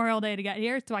Memorial Day to get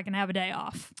here so I can have a day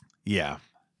off. Yeah.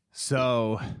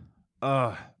 So,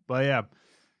 but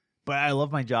I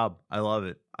love my job. I love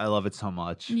it. I love it so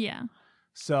much. Yeah.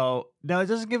 So now it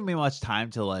doesn't give me much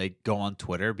time to, like, go on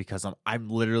Twitter, because I'm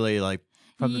literally, like,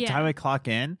 from the time I clock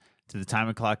in to the time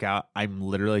I clock out, I'm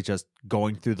literally just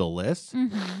going through the list.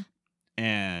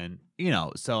 And, you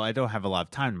know, so I don't have a lot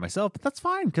of time to myself, but that's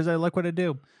fine, because I like what I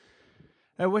do.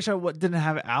 I wish I didn't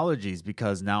have allergies,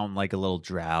 because now I'm, like, a little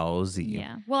drowsy.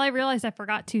 Yeah. Well, I realized I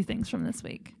forgot two things from this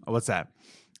week. What's that?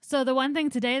 So the one thing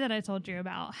today that I told you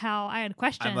about, how I had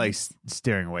questions. I'm, like,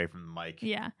 staring away from the mic.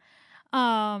 Yeah.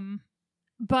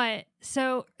 But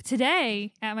so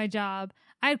today at my job,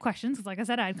 I had questions, because, like I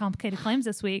said, I had complicated claims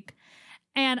this week.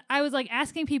 And I was, like,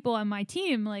 asking people on my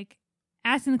team, like,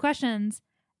 asking the questions,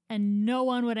 and no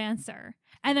one would answer.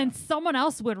 And then someone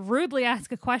else would rudely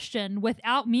ask a question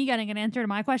without me getting an answer to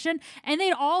my question, and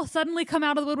they'd all suddenly come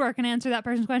out of the woodwork and answer that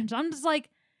person's question. So I'm just like,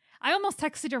 I almost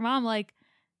texted your mom, like,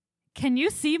 can you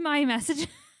see my messages?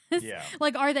 Yeah.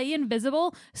 Like, are they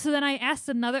invisible? So then I asked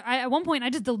at one point, I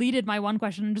just deleted my one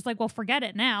question. I'm just like, well, forget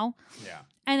it now. Yeah.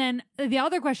 And then the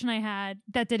other question I had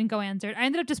that didn't go answered, I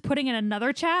ended up just putting in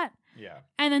another chat. Yeah.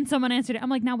 And then someone answered it. I'm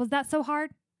like, now, was that so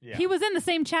hard? Yeah. He was in the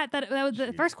same chat that was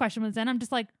the first question was in. I'm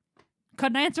just like,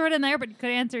 couldn't answer it in there, but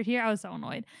could answer it here. I was so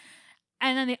annoyed.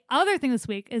 And then the other thing this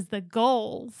week is the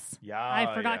goals. Yeah.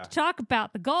 I forgot to talk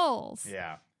about the goals.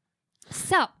 Yeah.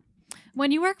 So,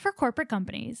 when you work for corporate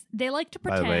companies, they like to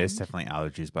pretend. By the way, it's definitely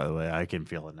allergies, by the way. I can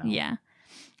feel it now. Yeah.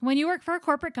 When you work for a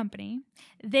corporate company,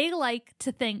 they like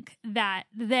to think that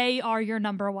they are your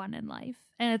number one in life.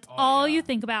 And it's all you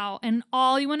think about, and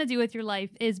all you want to do with your life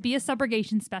is be a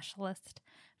subrogation specialist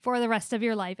for the rest of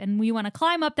your life. And we want to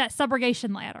climb up that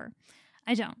subrogation ladder.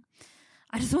 I don't.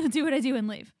 I just want to do what I do and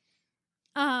leave.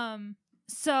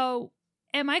 So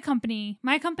at my company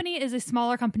is a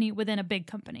smaller company within a big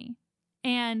company.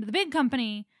 And the big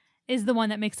company is the one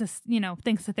that makes us,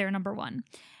 thinks that they're number one.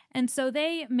 And so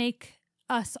they make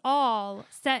us all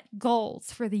set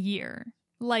goals for the year,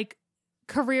 like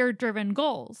career-driven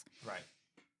goals. Right.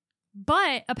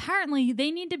 But apparently they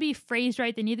need to be phrased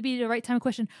right. They need to be the right time of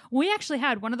question. We actually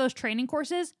had one of those training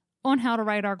courses on how to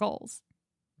write our goals.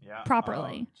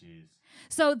 properly. Oh, jeez.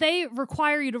 So they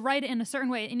require you to write it in a certain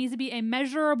way. It needs to be a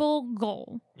measurable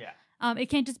goal. Yeah. It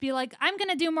can't just be like, I'm going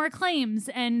to do more claims,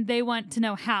 and they want to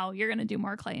know how you're going to do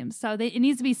more claims. So it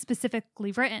needs to be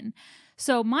specifically written.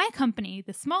 So my company,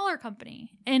 the smaller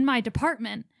company in my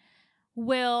department,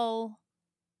 will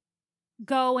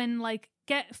go and like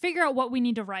figure out what we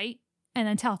need to write and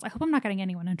then tell us. I hope I'm not getting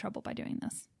anyone in trouble by doing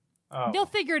this. Oh. They'll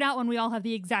figure it out when we all have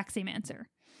the exact same answer.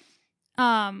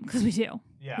 Because we do.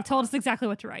 Yeah. They told us exactly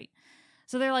what to write.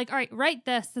 So they're like, all right, write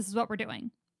this. This is what we're doing.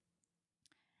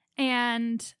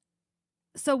 And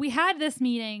so we had this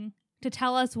meeting to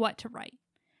tell us what to write.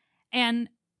 And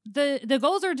the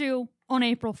goals are due on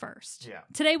April 1st. Yeah.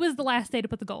 Today was the last day to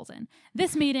put the goals in.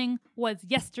 This meeting was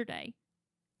yesterday,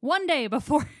 one day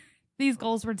before these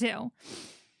goals were due.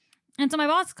 And so my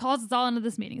boss calls us all into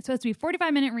this meeting. It's supposed to be a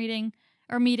 45-minute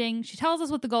meeting. She tells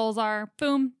us what the goals are.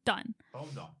 Boom, done. Boom,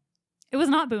 done. It was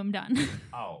not boom, done.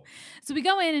 Oh. So we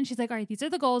go in and she's like, all right, these are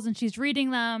the goals. And she's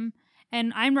reading them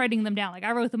and I'm writing them down. Like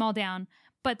I wrote them all down.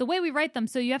 But the way we write them,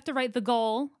 so you have to write the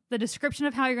goal, the description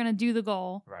of how you're going to do the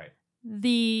goal, right?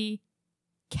 The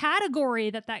category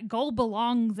that goal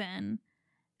belongs in,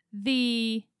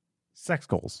 the sex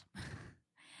goals,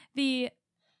 the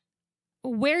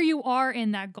where you are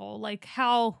in that goal, like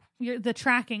how the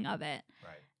tracking of it,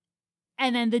 right?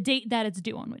 And then the date that it's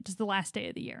due on, which is the last day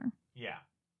of the year. Yeah.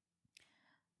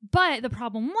 But the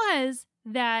problem was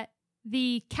that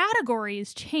the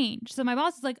categories changed. So my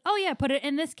boss is like, oh yeah, put it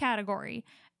in this category.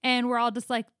 And we're all just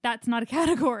like, that's not a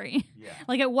category. Yeah.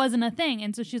 Like it wasn't a thing.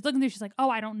 And so she's looking through, she's like, oh,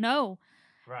 I don't know.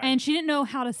 Right. And she didn't know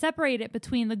how to separate it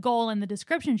between the goal and the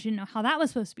description. She didn't know how that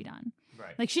was supposed to be done.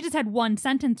 Right. Like she just had one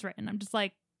sentence written. I'm just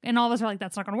like, and all of us are like,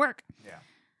 that's not going to work. Yeah.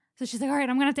 So she's like, all right,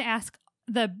 I'm going to have to ask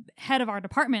the head of our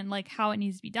department, like how it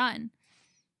needs to be done.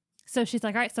 So she's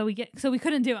like, all right, so we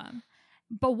couldn't do them.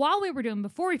 But while we were doing,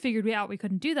 before we figured out we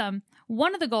couldn't do them,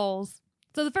 one of the goals,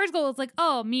 so the first goal was like,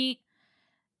 oh, meet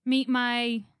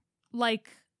my, like,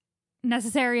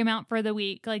 necessary amount for the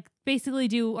week. Like, basically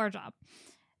do our job.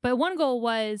 But one goal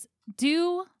was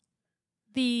do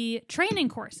the training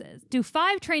courses. Do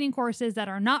 5 training courses that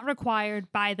are not required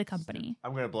by the company.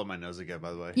 I'm going to blow my nose again,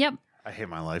 by the way. Yep. I hate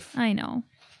my life. I know.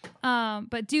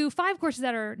 But do 5 courses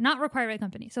that are not required by the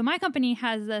company. So my company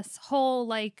has this whole,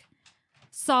 like,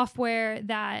 software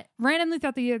that randomly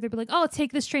throughout the year they'd be like, oh,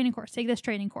 take this training course.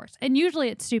 And usually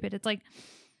it's stupid. It's like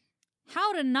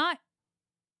how to not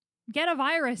get a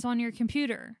virus on your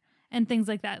computer and things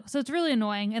like that. So it's really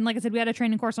annoying. And like I said, we had a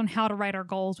training course on how to write our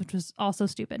goals, which was also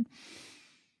stupid.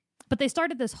 But they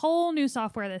started this whole new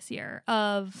software this year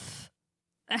of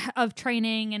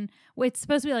training, and it's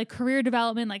supposed to be like career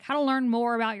development, like how to learn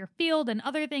more about your field and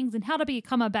other things and how to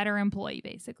become a better employee,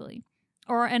 basically,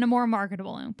 and a more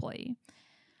marketable employee.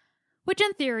 Which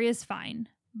in theory is fine.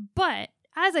 But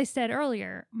as I said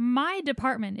earlier, my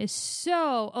department is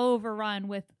so overrun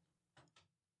with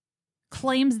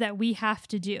claims that we have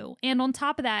to do. And on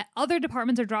top of that, other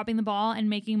departments are dropping the ball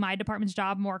and making my department's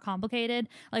job more complicated.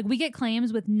 Like we get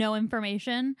claims with no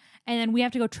information, and then we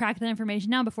have to go track that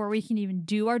information down before we can even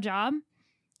do our job,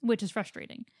 which is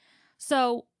frustrating.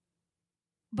 So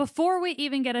before we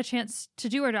even get a chance to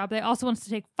do our job, they also want us to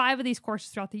take 5 of these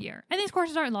courses throughout the year. And these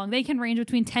courses aren't long. They can range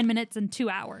between 10 minutes and 2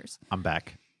 hours. I'm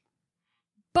back.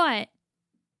 But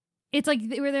it's like,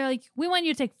 they're like, we want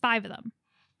you to take 5 of them,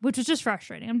 which was just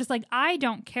frustrating. I'm just like, I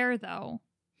don't care though.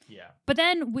 Yeah. But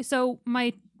then, so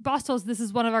my boss told us this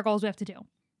is one of our goals we have to do. I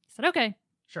said, okay.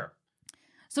 Sure.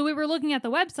 So we were looking at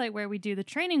the website where we do the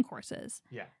training courses.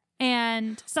 Yeah.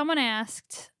 And someone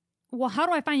asked, well, how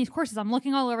do I find these courses? I'm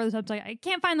looking all over this website. I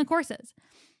can't find the courses.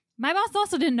 My boss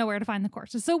also didn't know where to find the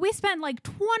courses. So we spent like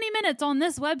 20 minutes on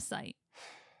this website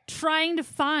trying to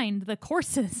find the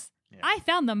courses. Yeah. I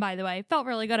found them, by the way. Felt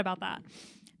really good about that.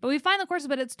 But we find the courses,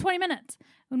 but it's 20 minutes.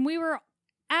 When we were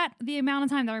at the amount of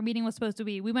time that our meeting was supposed to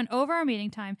be, we went over our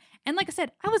meeting time. And like I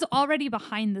said, I was already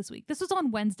behind this week. This was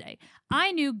on Wednesday.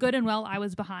 I knew good and well I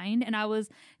was behind, and I was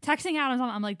texting out.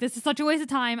 I'm like, this is such a waste of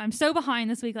time. I'm so behind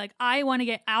this week. Like, I want to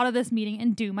get out of this meeting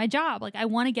and do my job. Like, I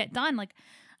want to get done. Like,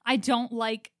 I don't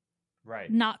like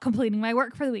not completing my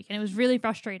work for the week. And it was really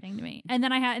frustrating to me. And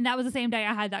then and that was the same day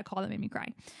I had that call that made me cry.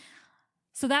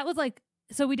 So that was like,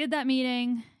 so we did that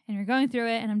meeting and we're going through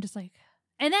it, and I'm just like,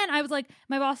 and then I was like,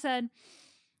 my boss said,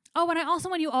 oh, and I also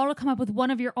want you all to come up with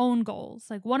one of your own goals,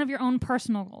 like one of your own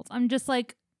personal goals. I'm just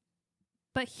like,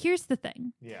 but here's the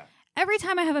thing. Yeah. Every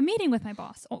time I have a meeting with my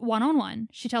boss, one-on-one,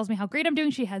 she tells me how great I'm doing.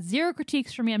 She has 0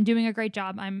 critiques for me. I'm doing a great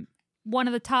job. I'm one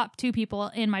of the top 2 people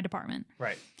in my department.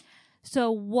 Right.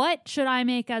 So what should I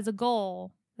make as a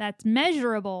goal that's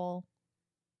measurable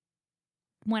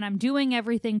when I'm doing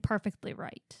everything perfectly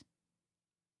right.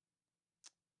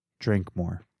 Drink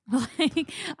more.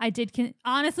 Like I did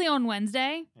honestly on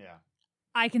Wednesday. Yeah.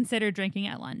 I considered drinking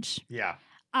at lunch. Yeah.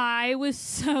 I was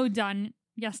so done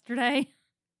yesterday.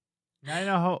 I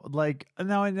know how, like,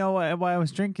 now I know why I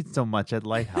was drinking so much at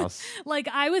Lighthouse. Like,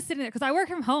 I was sitting there because I work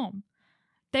from home.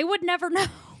 They would never know.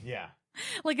 Yeah.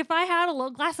 Like, if I had a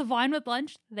little glass of wine with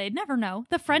lunch, they'd never know.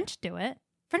 The French do it.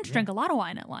 French drink a lot of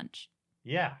wine at lunch.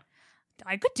 Yeah.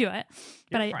 I could do it,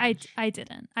 but I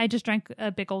didn't. I just drank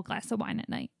a big old glass of wine at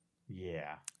night.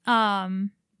 Yeah.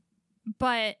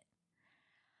 But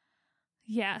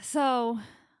yeah, so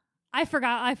I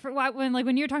forgot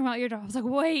when you were talking about your job, I was like,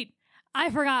 wait, I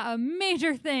forgot a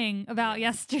major thing about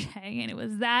yesterday, and it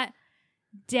was that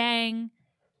dang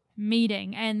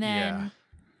meeting. And then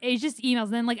it's just emails.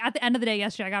 And then like at the end of the day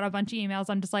yesterday, I got a bunch of emails.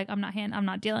 I'm just like, I'm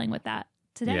not dealing with that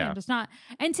today. I'm just not.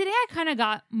 And today I kind of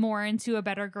got more into a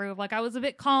better groove. Like I was a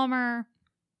bit calmer.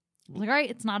 Like, all right,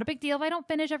 it's not a big deal if I don't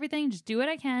finish everything. Just do what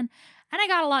I can. And I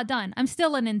got a lot done. I'm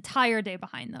still an entire day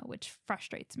behind though, which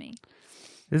frustrates me.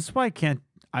 This is why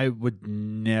I would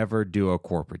never do a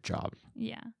corporate job.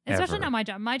 Yeah. Especially not my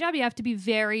job. My job, you have to be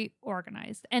very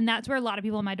organized. And that's where a lot of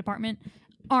people in my department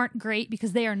aren't great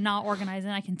because they are not organized.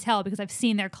 And I can tell because I've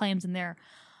seen their claims and they're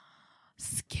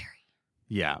scary.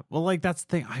 Yeah. Well, like that's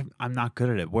the thing. I'm not good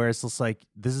at it. Whereas it's like,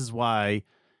 this is why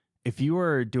if you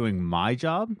were doing my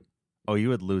job, you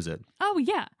would lose it. Oh,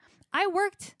 yeah. I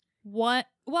worked what?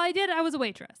 Well, I did. I was a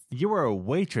waitress. You were a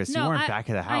waitress. No, you weren't back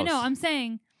of the house. I know. I'm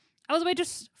saying I was a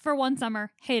waitress for one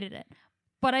summer. Hated it.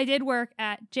 But I did work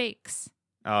at Jake's.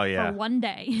 Oh, yeah. For one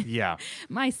day. Yeah.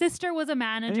 My sister was a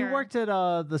manager. And you worked at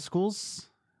the schools?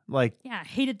 Like, yeah,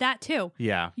 hated that too.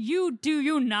 Yeah. Do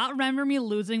you not remember me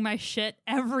losing my shit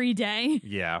every day?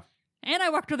 Yeah. And I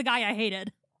worked with a guy I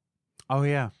hated. Oh,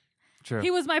 yeah. True.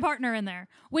 He was my partner in there,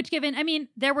 which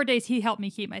there were days he helped me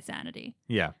keep my sanity.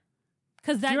 Yeah.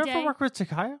 Because that Did you day, ever work with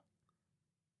Takaya?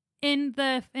 In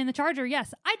the Charger,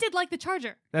 yes. I did like the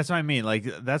Charger. That's what I mean. Like,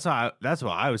 that's what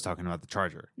I was talking about, the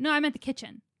Charger. No, I meant the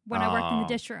kitchen when I worked in the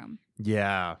dish room.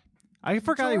 Yeah. I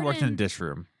forgot he worked in the dish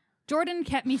room. Jordan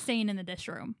kept me sane in the dish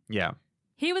room. Yeah.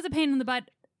 He was a pain in the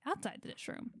butt outside the dish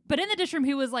room. But in the dish room,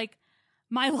 he was like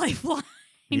my lifeline.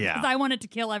 Because I wanted to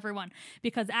kill everyone.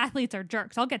 Because athletes are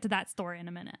jerks. I'll get to that story in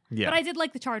a minute. Yeah. But I did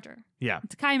like the Charger. Yeah.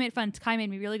 Takai made fun. Takai made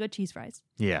me really good cheese fries.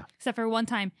 Yeah. Except for one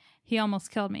time, he almost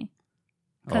killed me.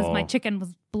 Because my chicken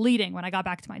was bleeding when I got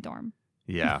back to my dorm.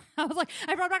 Yeah. I was like,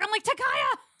 I brought back, I'm like,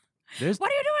 Takaya!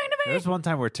 What are you doing to me? There was one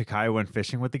time where Takaya went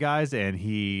fishing with the guys and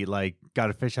he like got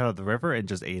a fish out of the river and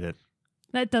just ate it.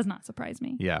 That does not surprise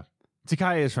me. Yeah.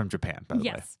 Takaya is from Japan, by the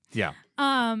way. Yeah.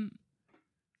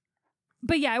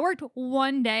 But yeah, I worked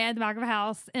one day at the back of a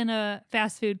house in a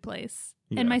fast food place.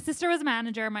 Yeah. And my sister was a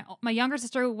manager. My younger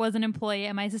sister was an employee.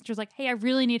 And my sister's like, hey, I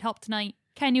really need help tonight.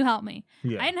 Can you help me?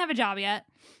 Yeah. I didn't have a job yet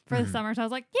for the summer. So I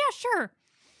was like, yeah, sure.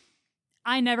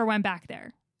 I never went back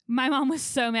there. My mom was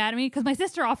so mad at me because my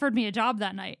sister offered me a job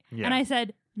that night. Yeah. And I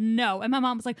said, no. And my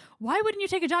mom was like, why wouldn't you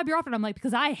take a job you're offered? I'm like,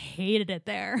 because I hated it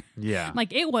there. Yeah.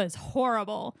 Like, it was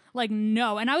horrible. Like,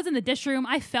 no. And I was in the dish room.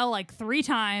 I fell like 3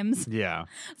 times. Yeah.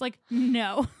 It's like,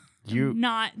 no. I'm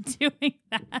not doing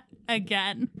that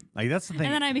again. Like, that's the thing.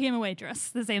 And then I became a waitress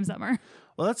the same summer.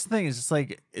 Well, that's the thing. It's just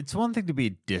like, it's one thing to be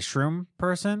a dish room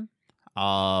person.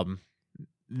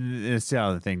 It's the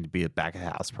other thing to be a back of the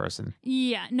house person.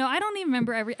 Yeah. No, I don't even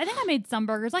remember I think I made some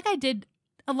burgers. Like, I did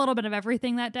a little bit of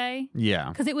everything that day. Yeah.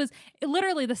 Because it was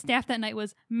literally the staff that night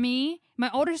was me,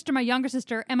 my older sister, my younger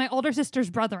sister, and my older sister's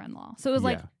brother-in-law. So it was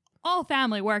like all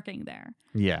family working there.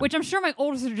 Yeah. Which I'm sure my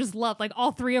older sister just loved. Like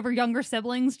all 3 of her younger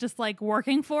siblings just like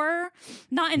working for her.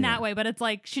 Not in that way, but it's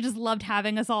like she just loved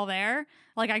having us all there.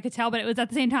 Like I could tell, but it was at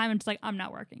the same time, I'm just like, I'm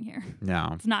not working here.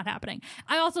 No. It's not happening.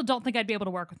 I also don't think I'd be able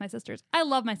to work with my sisters. I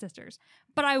love my sisters,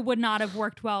 but I would not have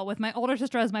worked well with my older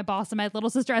sister as my boss and my little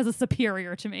sister as a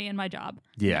superior to me in my job.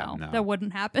 Yeah. No. That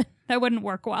wouldn't happen. That wouldn't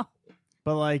work well.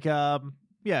 But like,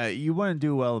 yeah, you wouldn't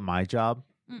do well in my job.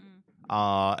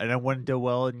 And I wouldn't do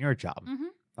well in your job. Mm-hmm.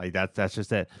 Like that's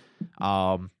just it.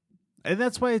 And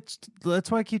that's why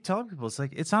I keep telling people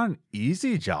it's not an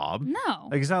easy job. No.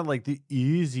 Like it's not like the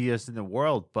easiest in the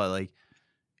world, but like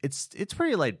it's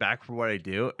pretty laid back for what I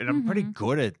do, and I'm pretty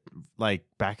good at like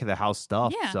back of the house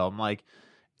stuff. Yeah. So I'm like,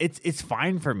 it's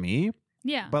fine for me.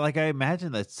 Yeah. But like I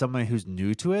imagine that someone who's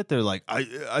new to it, they're like, I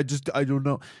don't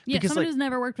know. Yeah, because someone who's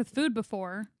never worked with food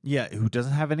before. Yeah, who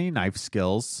doesn't have any knife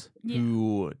skills,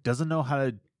 who doesn't know how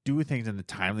to do things in a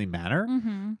timely manner.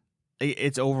 Mm-hmm.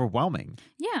 It's overwhelming.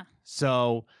 Yeah.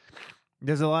 So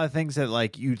there's a lot of things that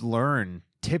like you learn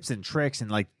tips and tricks and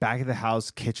like back of the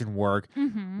house kitchen work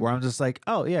where I'm just like,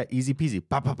 oh yeah, easy peasy,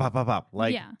 pop, pop, pop, pop, pop.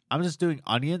 Like I'm just doing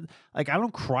onion. Like I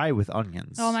don't cry with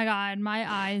onions. Oh my God.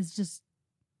 My eyes just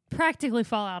practically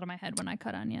fall out of my head when I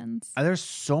cut onions. There's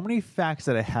so many facts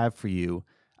that I have for you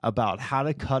about how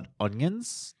to cut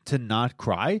onions to not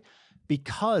cry,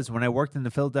 because when I worked in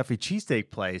the Philadelphia cheesesteak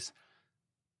place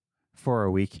for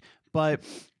a week, but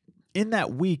in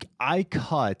that week I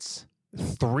cut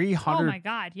 300 oh my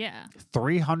God, yeah.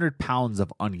 300 pounds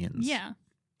of onions. Yeah.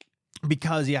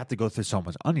 Because you have to go through so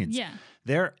much onions. Yeah.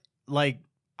 They're like,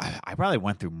 I probably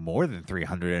went through more than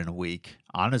 300 in a week,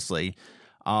 honestly.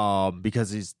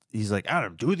 Because he's like,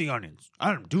 Adam, do the onions.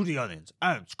 Adam, do the onions.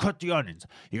 Adam, cut the onions.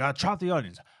 You gotta chop the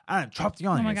onions. Adam, chop the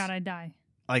onions. Oh my God, I'd die.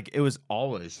 Like it was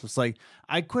always just like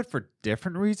I quit for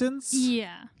different reasons.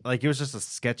 Yeah. Like it was just a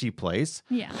sketchy place.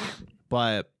 Yeah.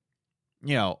 But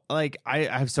you know, like I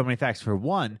have so many facts. For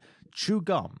one, chew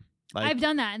gum. Like, I've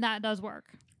done that and that does work.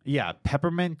 Yeah,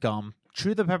 peppermint gum.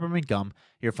 Chew the peppermint gum.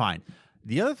 You're fine.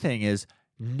 The other thing is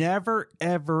never,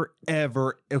 ever,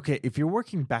 ever. Okay, if you're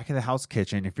working back in the house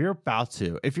kitchen, if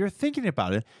you're thinking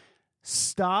about it,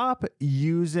 stop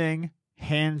using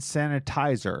hand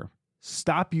sanitizer.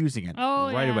 Stop using it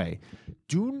right away.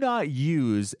 Do not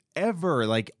use ever,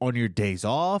 like on your days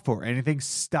off or anything.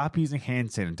 Stop using hand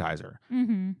sanitizer.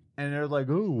 And they're like,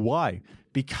 oh, why?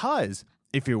 Because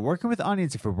if you're working with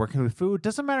onions, if you're working with food,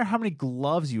 doesn't matter how many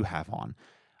gloves you have on.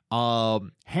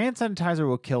 Hand sanitizer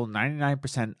will kill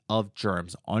 99% of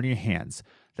germs on your hands.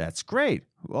 That's great.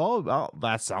 Well,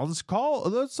 that sounds cool.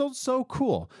 That sounds so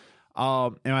cool.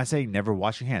 Am I saying never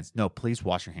wash your hands? No, please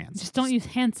wash your hands. Just don't use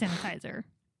hand sanitizer.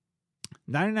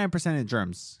 99% of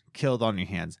germs killed on your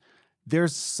hands.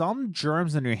 There's some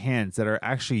germs in your hands that are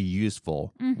actually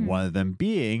useful. One of them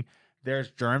being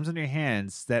there's germs in your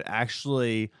hands that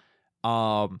actually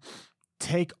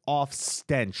take off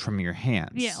stench from your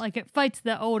hands. Yeah, like it fights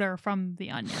the odor from the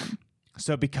onion.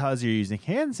 So because you're using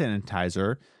hand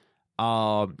sanitizer,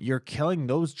 you're killing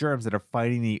those germs that are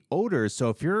fighting the odors. So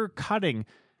if you're cutting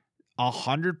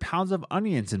 100 pounds of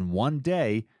onions in one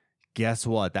day, guess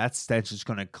what? That stench is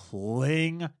going to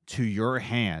cling to your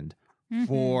hand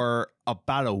for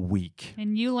about a week.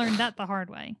 And you learned that the hard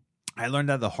way. I learned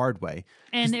that the hard way.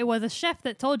 And it was a chef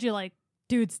that told you, like,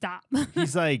 dude, stop.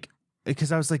 He's like,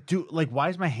 because I was like, dude, like, why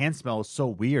does my hand smell so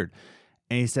weird?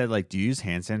 And he said, like, do you use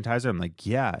hand sanitizer? I'm like,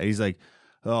 yeah. And he's like,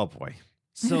 oh boy.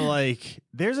 So like,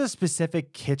 there's a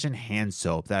specific kitchen hand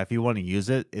soap that if you want to use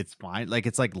it, it's fine. Like,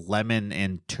 it's like lemon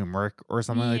and turmeric or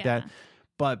something like that.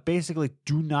 But basically,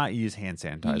 do not use hand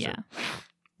sanitizer. Yeah.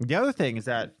 The other thing is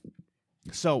that,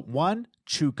 so 1,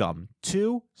 chew gum.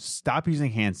 2, stop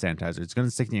using hand sanitizer. It's going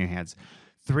to stick to your hands.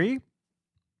 3,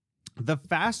 the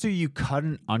faster you cut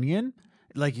an onion,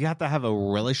 like you have to have a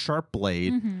really sharp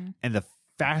blade, and the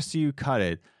faster you cut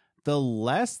it, the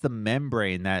less the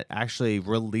membrane that actually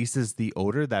releases the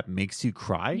odor that makes you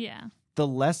cry, the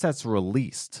less that's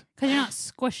released. Because you're not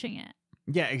squishing it.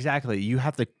 Yeah, exactly. You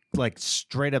have to like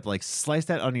straight up like slice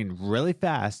that onion really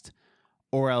fast,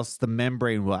 or else the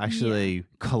membrane will actually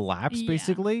collapse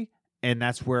basically, and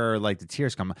that's where like the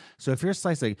tears come. So if you're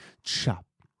slicing, chop,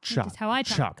 chop, that's how I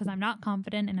chop, because I'm not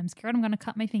confident and I'm scared I'm going to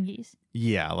cut my fingies.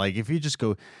 Yeah, like if you just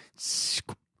go,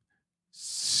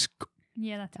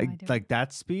 yeah, that's how I do. Like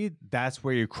that speed, that's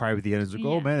where you cry with the onions. Like,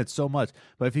 oh man, it's so much.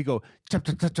 But if you go chop,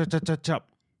 chop, chop, chop, chop, chop, chop.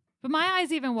 But my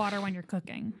eyes even water when you're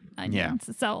cooking onions.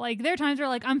 Yeah. So like there are times where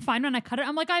like I'm fine when I cut it.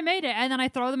 I'm like, I made it. And then I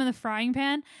throw them in the frying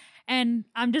pan and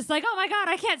I'm just like, oh my God,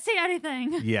 I can't see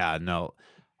anything. Yeah, no.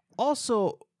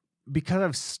 Also, because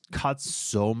I've cut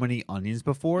so many onions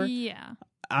before,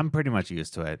 I'm pretty much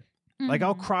used to it. Like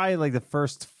I'll cry like the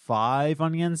first 5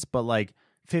 onions, but like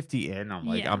 50 in, I'm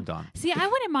like, I'm done. See, I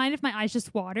wouldn't mind if my eyes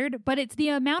just watered, but it's the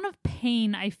amount of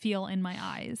pain I feel in my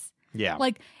eyes. Yeah.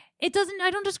 Like I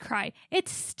don't just cry. It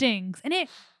stings and it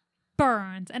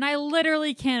burns and I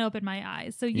literally can't open my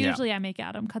eyes. So usually I make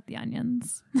Adam cut the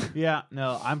onions. Yeah,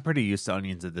 no, I'm pretty used to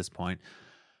onions at this point.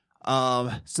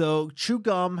 So chew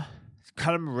gum,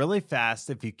 cut them really fast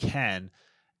if you can,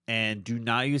 and do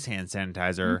not use hand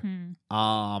sanitizer.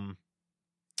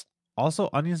 Also,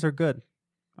 onions are good.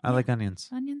 I like onions.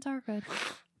 Onions are good.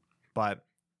 But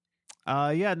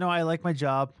yeah, no, I like my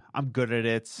job. I'm good at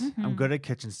it. I'm good at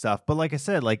kitchen stuff. But like I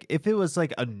said, like if it was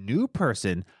like a new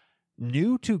person,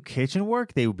 new to kitchen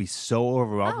work, they would be so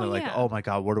overwhelmed. They're like, oh my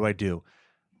God, what do I do?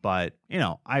 But you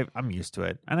know, I'm used to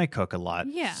it and I cook a lot.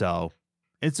 Yeah. So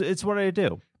it's what I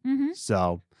do.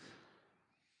 So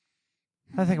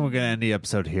I think we're gonna end the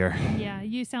episode here. Yeah,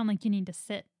 you sound like you need to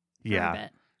sit for a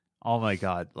bit. Oh my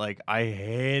God. Like, I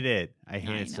hate it. I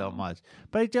hate it so much.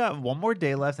 But I do have one more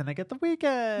day left and I get the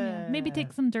weekend. Yeah. Maybe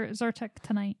take some Zyrtec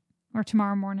tonight or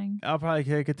tomorrow morning. I'll probably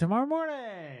take it tomorrow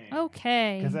morning.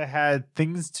 Okay. Because I had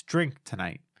things to drink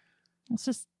tonight. It's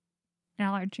just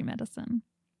allergy medicine.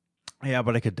 Yeah,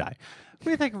 but I could die. What do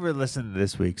you think we're listening to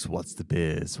this week's What's the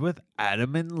Biz with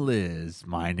Adam and Liz?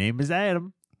 My name is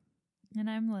Adam. And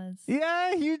I'm Liz.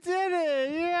 Yeah, you did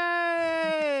it.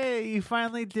 Yay. You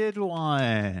finally did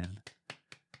one.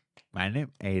 My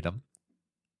name Adam.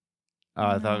 Oh,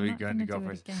 I thought we were going to go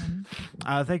first.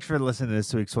 Thanks for listening to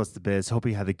this week's What's the Biz. Hope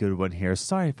you had a good one here.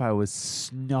 Sorry if I was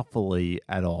snuffly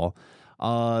at all.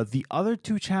 The other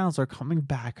two channels are coming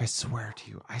back. I swear to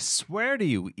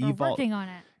you. We're working on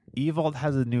it. Evault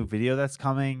has a new video that's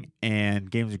coming, and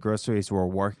Games and Groceries we're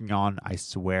working on. I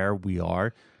swear we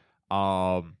are.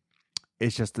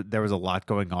 It's just that there was a lot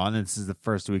going on, and this is the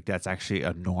first week that's actually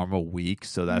a normal week,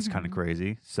 so that's kind of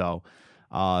crazy. So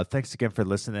thanks again for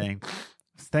listening.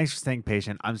 Thanks for staying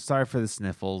patient. I'm sorry for the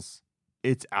sniffles.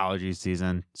 It's allergy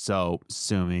season, so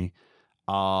sue me.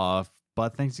 But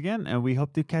thanks again, and we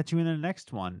hope to catch you in the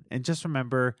next one. And just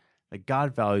remember that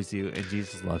God values you and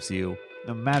Jesus loves you.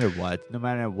 No matter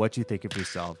what you think of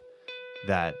yourself,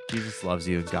 that Jesus loves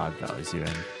you and God values you.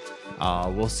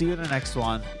 And we'll see you in the next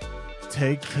one.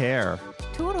 Take care.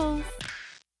 Toodles.